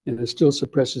 And it still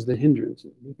suppresses the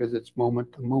hindrances because it's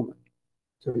moment to moment.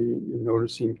 So you're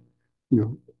noticing,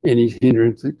 any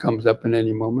hindrance that comes up in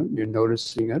any moment, you're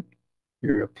noticing it.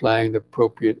 You're applying the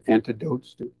appropriate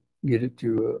antidotes to get it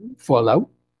to fall out.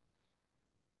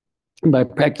 And by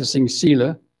practicing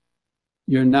sila,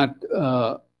 you're not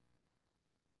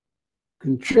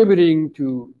contributing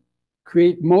to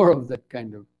create more of that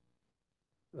kind of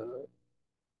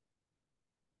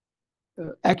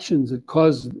actions that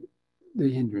cause the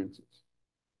hindrances.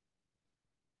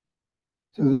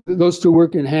 So those two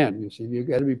work in hand, you see. You've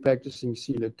got to be practicing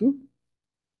sila too.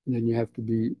 And then you have to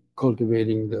be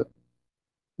cultivating the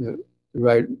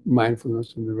right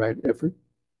mindfulness and the right effort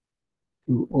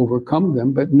to overcome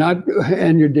them, but not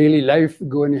in your daily life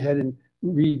going ahead and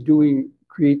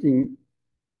creating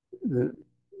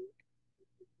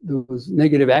those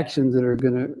negative actions that are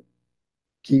going to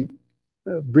keep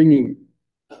bringing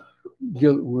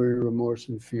guilt, worry, remorse,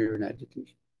 and fear and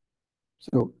agitation.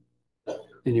 So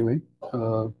anyway,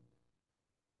 so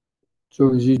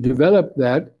as you develop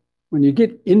that, when you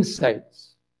get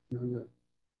insights,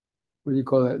 what do you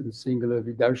call that in singular?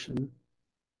 Vidarshana.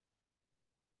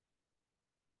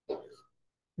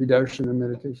 Vidarshana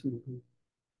meditation. You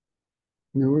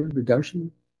know the word vidarshana?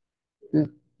 Yeah,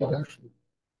 vidarshana.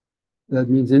 That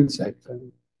means insight.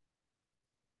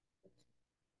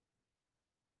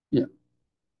 Yeah.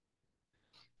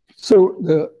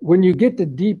 So when you get the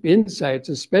deep insights,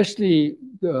 especially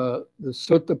the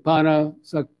Sotapanna,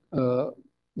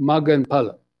 Magga, and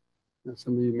Phala. Now,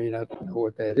 some of you may not know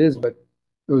what that is, but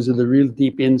those are the real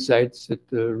deep insights that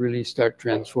really start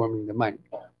transforming the mind,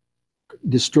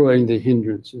 destroying the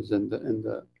hindrances and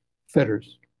the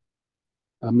fetters.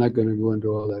 I'm not going to go into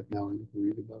all that now, and you can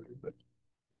read about it. But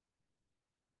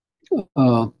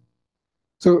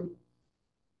so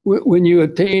when you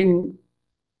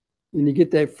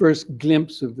get that first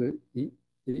glimpse of the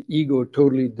ego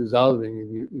totally dissolving,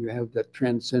 and you have that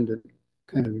transcendent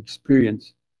kind of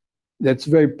experience, that's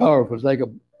very powerful. It's like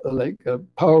a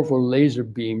powerful laser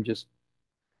beam just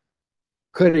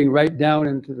cutting right down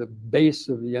into the base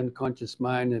of the unconscious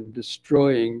mind and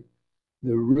destroying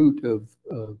the root of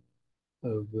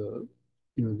the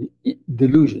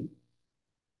delusion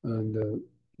and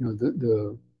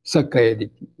the sakkaya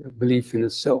belief in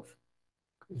itself.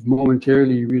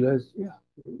 Momentarily you realize, yeah,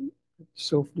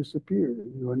 self disappeared.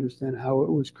 You understand how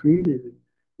it was created.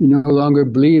 You no longer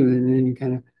believe in any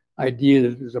kind of idea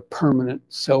that there's a permanent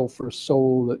self or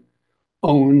soul that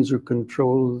owns or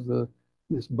controls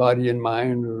this body and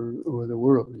mind or the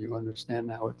world. You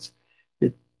understand how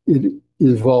it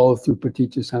evolved through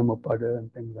paticca samuppada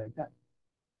and things like that.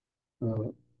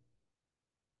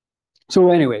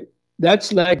 So anyway,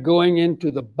 that's like going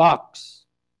into the box,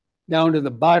 down to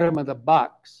the bottom of the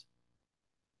box,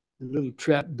 the little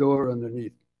trap door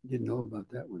underneath. You didn't know about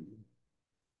that one.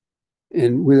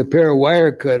 And with a pair of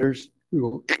wire cutters,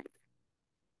 you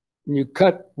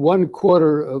cut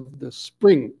 1/4 of the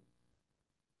spring.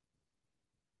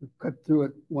 You cut through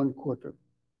it 1/4.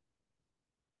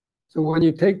 So when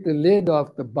you take the lid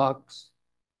off the box,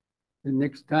 the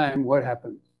next time, what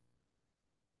happens?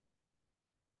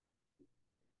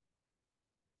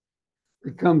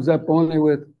 It comes up only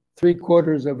with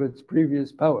 3/4 of its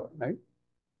previous power, right?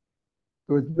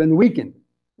 So it's been weakened.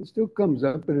 It still comes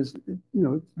up, but it's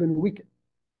been weakened.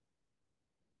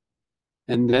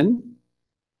 And then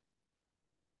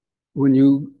when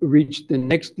you reach the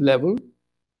next level,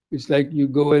 it's like you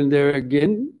go in there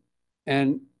again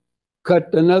and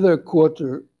cut another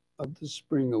 1/4 of the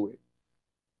spring away.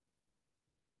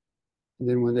 And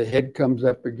then when the head comes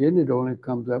up again, it only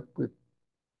comes up with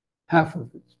half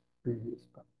of its previous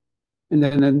power. And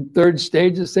then in the third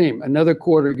stage, the same. Another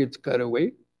 1/4 gets cut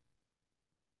away.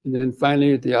 And then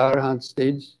finally at the Arahant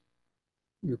stage,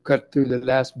 you cut through the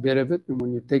last bit of it. And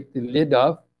when you take the lid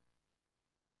off,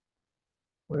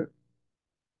 well,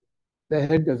 the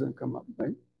head doesn't come up,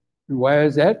 right? And why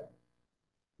is that?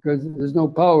 Because there's no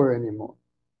power anymore.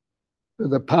 So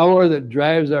the power that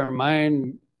drives our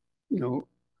mind,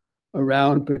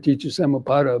 around paticca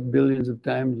samuppada billions of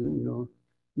times,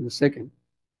 in a second,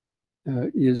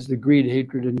 is the greed,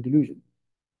 hatred, and delusion.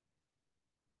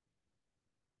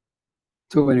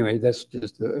 So anyway, that's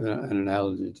just an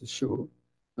analogy to show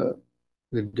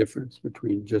the difference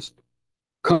between just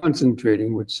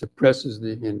concentrating, which suppresses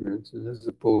the hindrances, as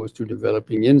opposed to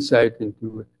developing insight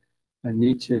into a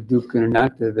Nietzsche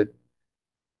Dukkha that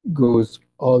goes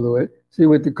all the way. See,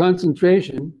 with the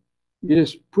concentration, you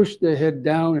just push the head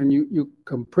down and you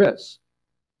compress,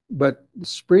 but the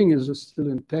spring is still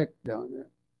intact down there.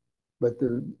 But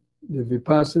the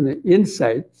Vipassana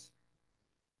insights,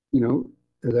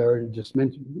 as I already just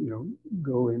mentioned,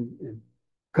 go in and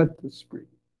cut the spring.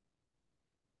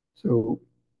 So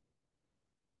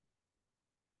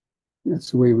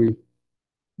that's the way we,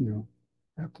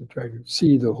 have to try to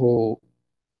see the whole,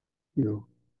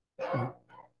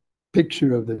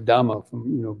 picture of the Dhamma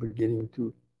from, beginning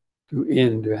to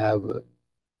end, to have a,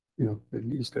 at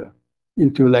least a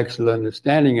intellectual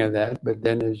understanding of that. But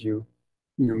then as you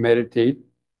meditate,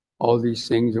 all these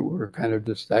things that were kind of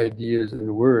just ideas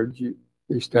and words,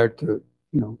 they start to,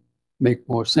 make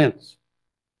more sense.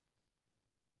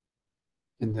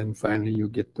 And then finally you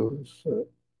get those,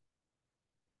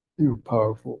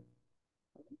 powerful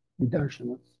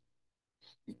darshanas.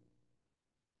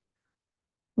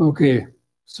 Okay,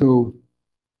 so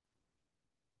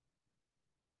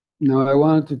now I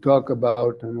wanted to talk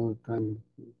about, I know time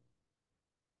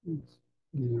is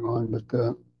getting on, but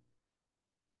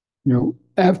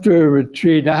after a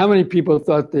retreat, now how many people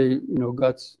thought they,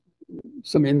 got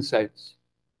some insights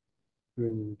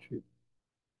during the retreat?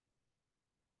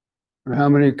 Or how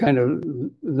many kind of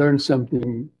learned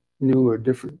something new or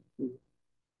different?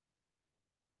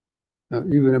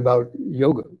 Even about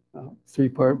yoga,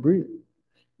 three-part breathing.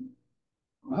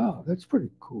 Wow, that's pretty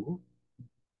cool.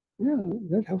 Yeah,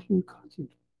 that helps me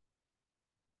concentrate.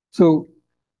 So,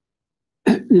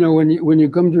 when you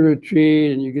come to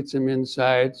retreat and you get some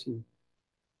insights and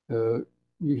you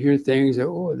hear things that,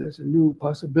 oh, there's a new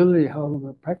possibility how I'm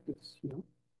going to practice,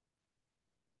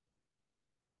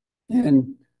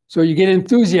 And so you get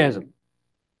enthusiasm.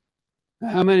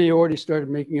 How many already started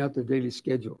making out their daily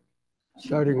schedule?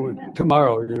 Starting with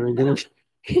tomorrow, you're gonna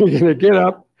get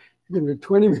up, you're gonna do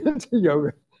 20 minutes of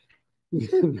yoga,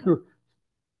 you're gonna do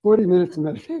 40 minutes of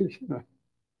meditation,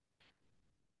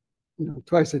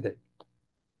 twice a day.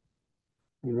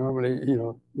 And normally,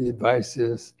 the advice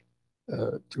is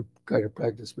to kind of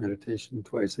practice meditation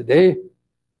twice a day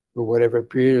for whatever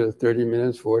period of 30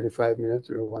 minutes, 45 minutes,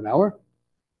 or 1 hour.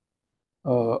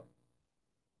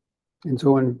 And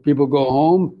so when people go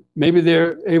home, maybe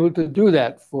they're able to do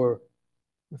that for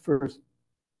the first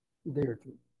day or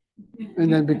two.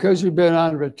 And then because you've been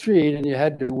on retreat and you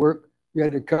had to work, you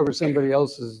had to cover somebody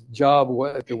else's job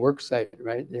at the work site,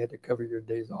 right? You had to cover your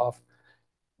days off.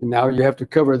 And now you have to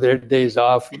cover their days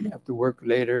off and you have to work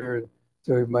later.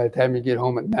 So by the time you get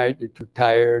home at night, you're too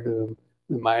tired. The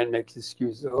mind makes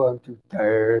excuses. Oh, I'm too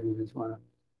tired. You just want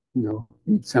to,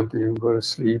 eat something and go to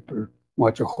sleep or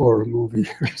watch a horror movie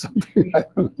or something. I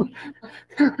don't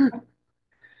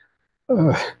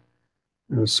know.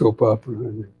 Soap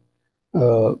opera.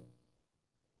 Uh,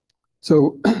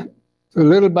 so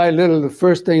little by little, the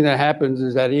first thing that happens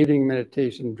is that evening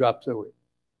meditation drops away.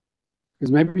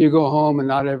 Because maybe you go home and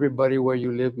not everybody where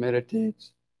you live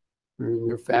meditates, or in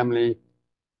your family,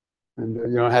 and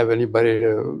you don't have anybody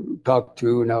to talk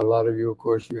to. Now, a lot of you, of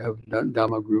course, you have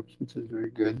Dhamma groups, which is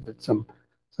very good, but some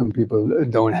people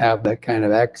don't have that kind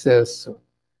of access, so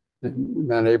they're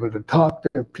not able to talk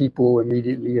to people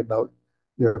immediately about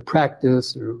their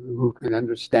practice or who can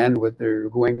understand what they're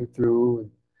going through.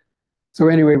 So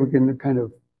anyway, we can kind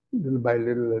of little by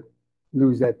little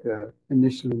lose that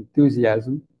initial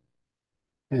enthusiasm.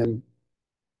 And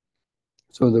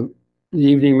so the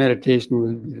evening meditation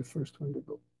will be the first one to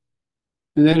go.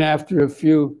 And then after a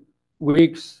few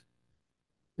weeks,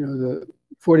 the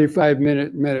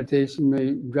 45-minute meditation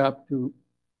may drop to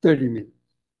 30 minutes.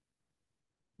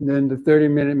 And then the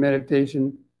 30-minute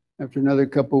meditation, after another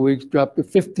couple of weeks, drop to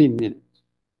 15 minutes.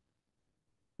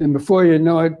 And before you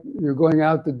know it, you're going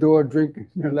out the door, drinking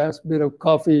your last bit of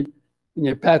coffee, and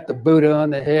you pat the Buddha on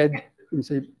the head and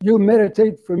say, "You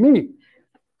meditate for me."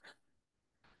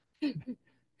 And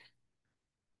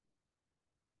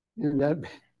that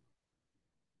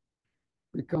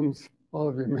becomes all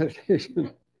of your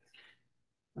meditation.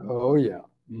 Oh, yeah.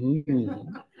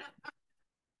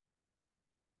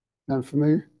 Sound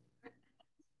familiar?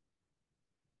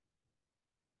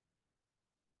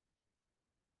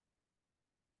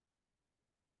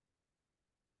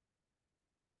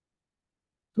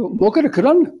 So, Mokara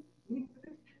Karan.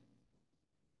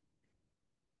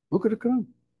 Mokara Karan.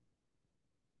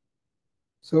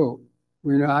 So,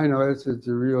 I know it's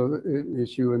a real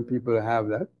issue and people have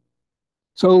that.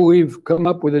 So we've come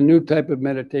up with a new type of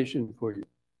meditation for you,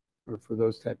 or for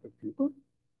those type of people.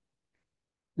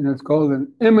 And it's called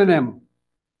an M&M.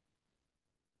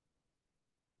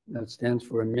 That stands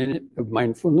for a minute of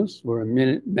mindfulness, or a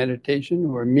minute meditation,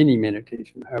 or a mini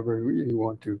meditation, however you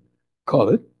want to call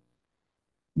it.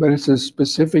 But it's a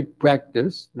specific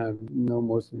practice. And I know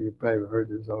most of you probably heard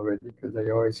this already because I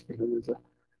always give it as a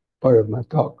part of my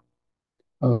talk,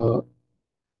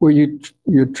 where you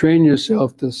train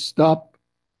yourself to stop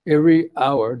every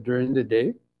hour during the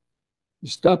day. You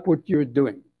stop what you're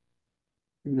doing,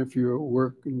 even if you're at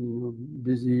work and you're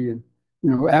busy, and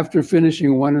after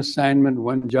finishing one assignment,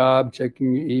 one job,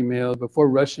 checking your email, before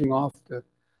rushing off to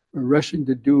or rushing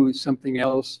to do something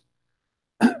else,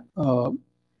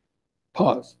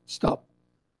 pause, stop,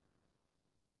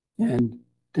 and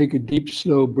take a deep,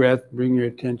 slow breath. Bring your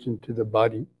attention to the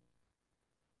body,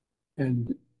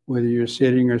 and whether you're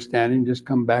sitting or standing, just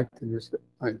come back to just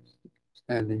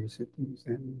standing, sitting,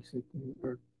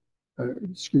 or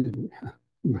excuse me,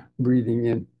 breathing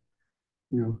in,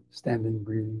 standing,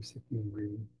 breathing, sitting,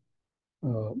 breathing.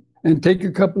 And take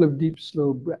a couple of deep,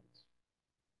 slow breaths.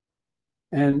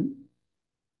 And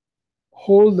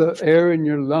hold the air in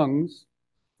your lungs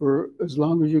for as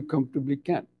long as you comfortably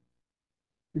can.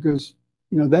 Because,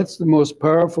 that's the most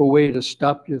powerful way to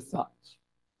stop your thoughts.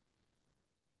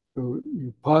 So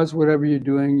you pause whatever you're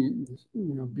doing,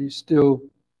 be still,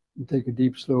 and take a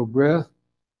deep, slow breath.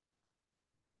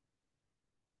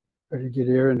 Try to get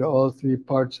air into all three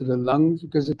parts of the lungs,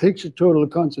 because it takes a total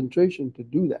concentration to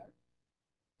do that.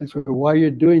 That's why while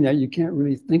you're doing that, you can't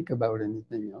really think about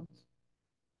anything else.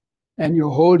 And you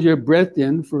hold your breath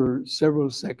in for several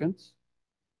seconds.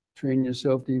 Train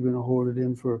yourself to even hold it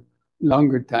in for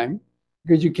longer time,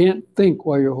 because you can't think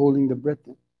while you're holding the breath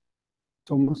in.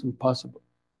 It's almost impossible.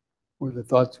 Or the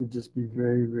thoughts would just be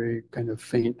very, very kind of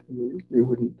faint. They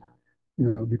wouldn't,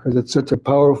 because it's such a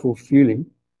powerful feeling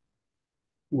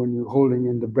when you're holding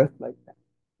in the breath like that,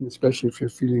 and especially if you're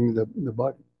feeling the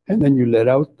body. And then you let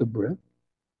out the breath.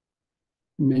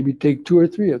 Maybe take 2 or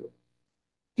 3 of them.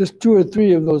 Just 2 or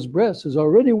 3 of those breaths is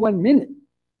already 1 minute.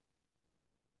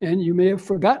 And you may have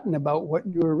forgotten about what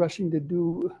you were rushing to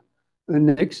do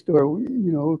next, or,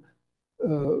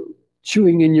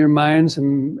 chewing in your mind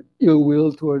some ill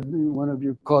will toward one of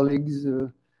your colleagues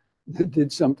that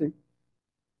did something,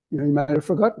 you might have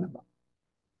forgotten about.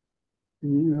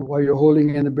 And, while you're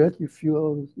holding in the breath, you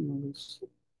feel, this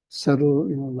subtle,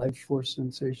 life force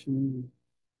sensation.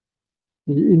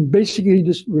 And basically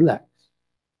just relax.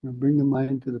 Bring the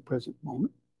mind to the present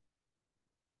moment.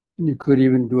 And you could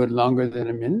even do it longer than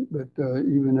a minute, but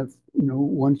even if,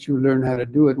 once you learn how to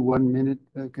do it, 1 minute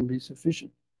can be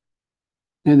sufficient.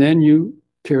 And then you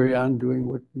carry on doing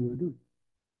what you were doing.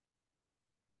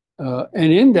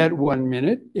 And in that 1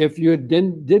 minute, if you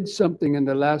did something in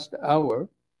the last hour,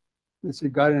 let's say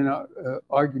got in an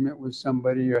argument with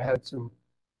somebody or had some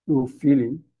little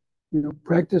feeling,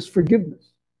 practice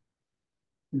forgiveness.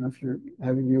 If you're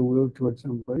having your will towards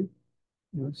somebody,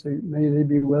 say, may they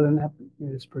be well and happy.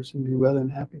 May this person be well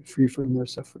and happy, free from their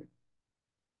suffering.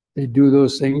 They do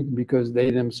those things because they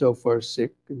themselves are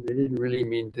sick, and they didn't really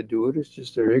mean to do it. It's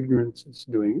just their ignorance that's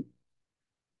doing it.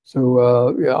 So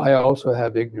I also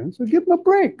have ignorance. So give them a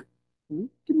break. Give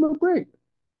them a break.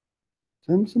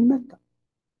 Send them some metta.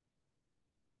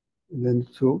 And then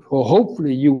so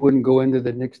hopefully you wouldn't go into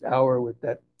the next hour with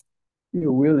that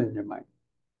will in your mind.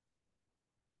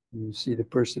 You see the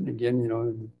person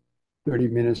again, 30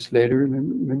 minutes later,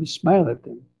 maybe smile at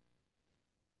them.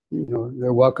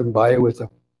 They're walking by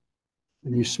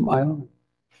and you smile.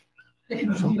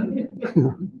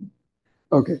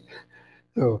 Okay,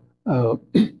 so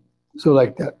so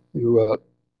like that, you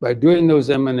by doing those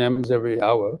M&Ms every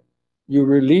hour, you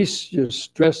release your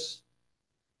stress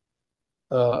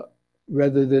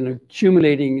rather than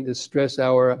accumulating the stress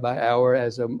hour by hour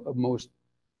as most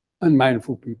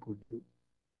unmindful people do.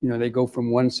 They go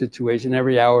from one situation,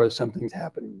 every hour something's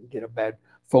happening. You get a bad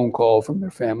phone call from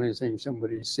their family saying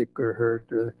somebody's sick or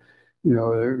hurt, or,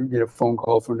 you get a phone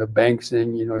call from the bank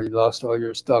saying, you lost all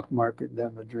your stock market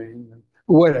down the drain,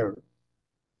 whatever.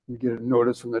 You get a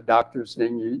notice from the doctor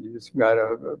saying you just got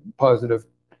a positive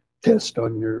test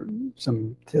on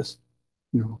some test,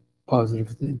 positive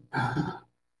thing.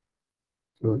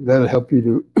 So that'll help you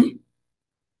to,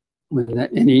 when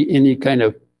any kind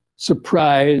of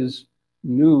surprise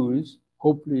news,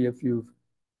 hopefully if you've,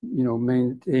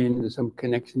 maintained some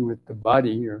connection with the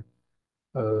body, or,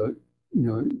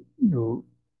 you'll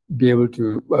be able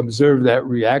to observe that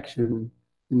reaction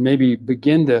and maybe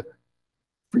begin to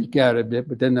freak out a bit,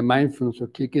 but then the mindfulness will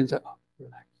kick in and say, oh,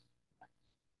 relax.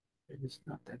 It's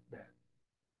not that bad.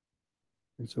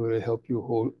 And so it'll help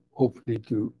you hopefully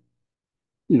to,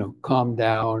 calm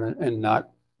down and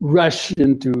not rush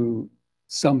into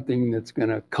something that's going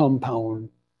to compound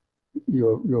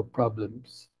your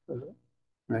problems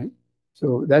right?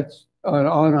 So that's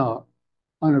on a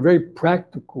very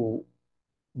practical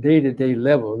day-to-day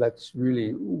level. That's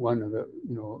really one of the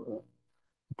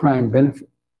prime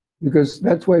benefits, because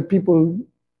that's why people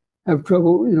have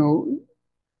trouble,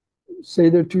 say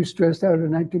they're too stressed out at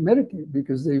night to meditate,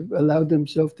 because they've allowed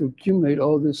themselves to accumulate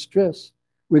all this stress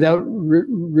without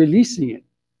releasing it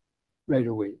right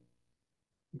away,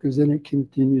 because then it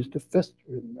continues to fester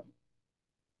in them.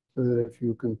 So that if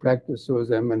you can practice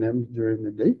those M&Ms during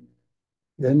the day,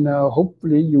 then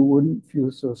hopefully you wouldn't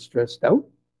feel so stressed out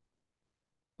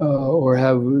or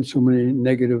have so many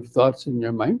negative thoughts in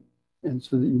your mind, and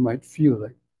so that you might feel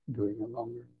like doing a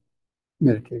longer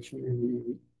meditation in the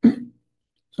evening.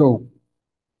 So,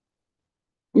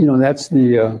 that's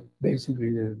the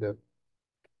basically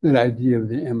that idea of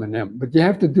the M&M. But you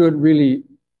have to do it really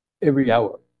every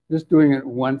hour. Just doing it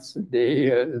once a day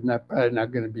is probably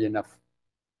not going to be enough.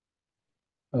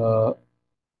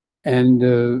 And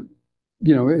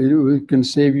it can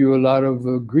save you a lot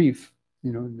of grief,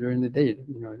 during the day.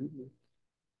 You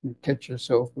catch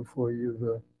yourself before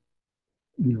you've,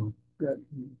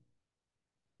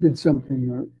 did something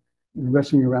or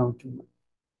rushing around too much.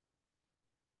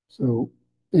 So,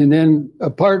 and then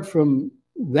apart from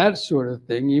that sort of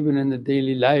thing, even in the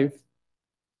daily life,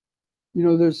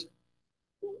 there's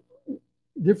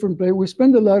different places. We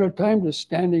spend a lot of time just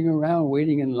standing around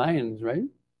waiting in lines, right?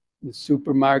 The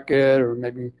supermarket, or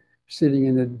maybe sitting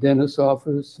in the dentist's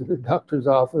office, or the doctor's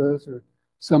office, or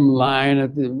some line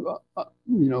at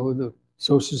the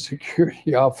Social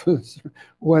Security office, or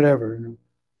whatever.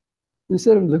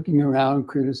 Instead of looking around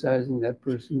criticizing that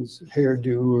person's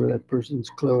hairdo or that person's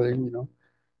clothing,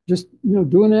 just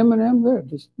do an M&M there.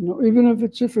 Just even if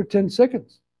it's just for 10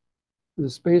 seconds, the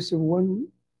space of one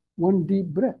deep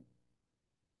breath.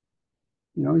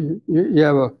 You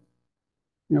have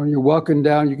you're walking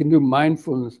down. You can do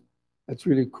mindfulness. That's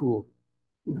really cool.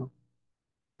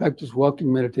 Practice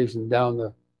walking meditation down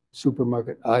the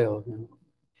supermarket aisle.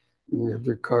 You have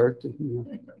your cart,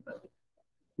 and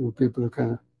people are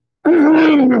kind of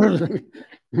going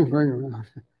around,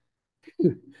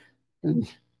 and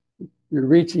you're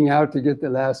reaching out to get the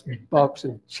last box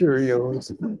of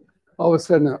Cheerios. All of a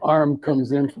sudden, an arm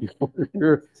comes in from over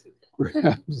here,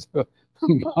 grabs a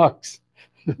box,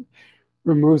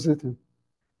 removes it, and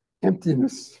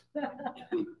emptiness.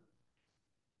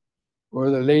 Or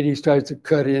the lady starts to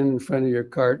cut in front of your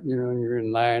cart, and you're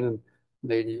in line, and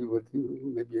lady with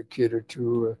maybe a kid or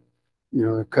two,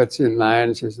 cuts in line,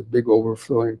 and says a big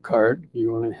overflowing cart.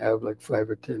 You only have like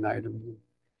 5 or 10 items.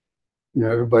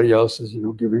 Everybody else is,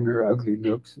 giving her ugly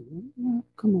looks.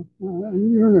 Come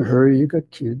on, you're in a hurry. You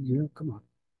got kids. Come on.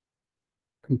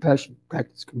 Compassion.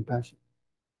 Practice compassion.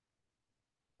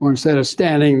 Or instead of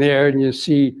standing there and you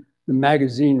see the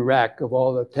magazine rack of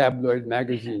all the tabloid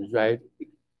magazines, right?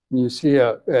 And you see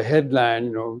a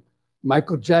headline,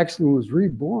 Michael Jackson was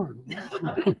reborn.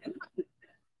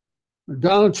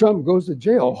 Donald Trump goes to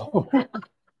jail.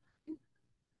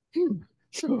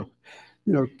 So,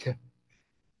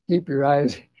 keep your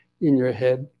eyes in your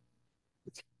head.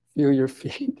 Feel your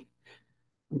feet.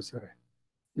 I'm sorry.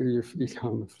 Feel your feet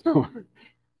on the floor.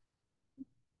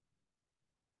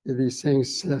 These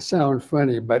things sound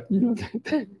funny, but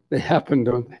they happen,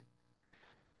 don't they?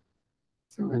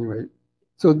 So anyway,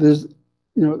 so there's,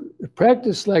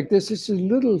 practice like this. This is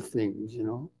little things,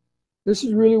 This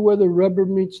is really where the rubber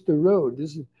meets the road.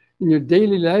 This is in your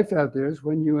daily life out there is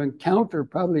when you encounter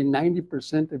probably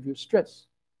 90% of your stress.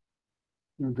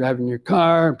 Driving your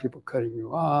car, and people cutting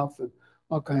you off, and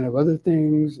all kind of other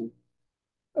things.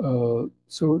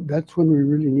 So that's when we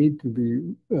really need to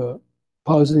be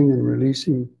pausing and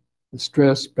releasing the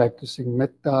stress, practicing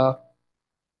metta,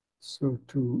 so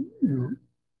to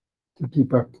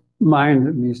keep our mind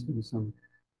at least in some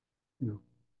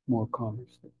more calmer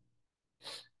state.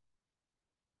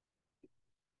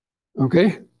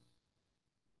 Okay,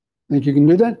 think you can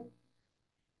do that?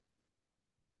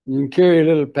 You can carry a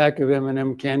little pack of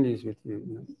M&M candies with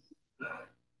you.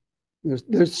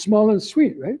 They're small and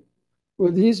sweet, right?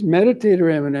 Well, these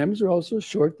meditator M&Ms are also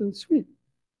short and sweet.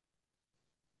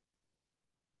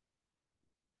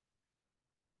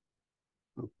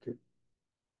 Okay.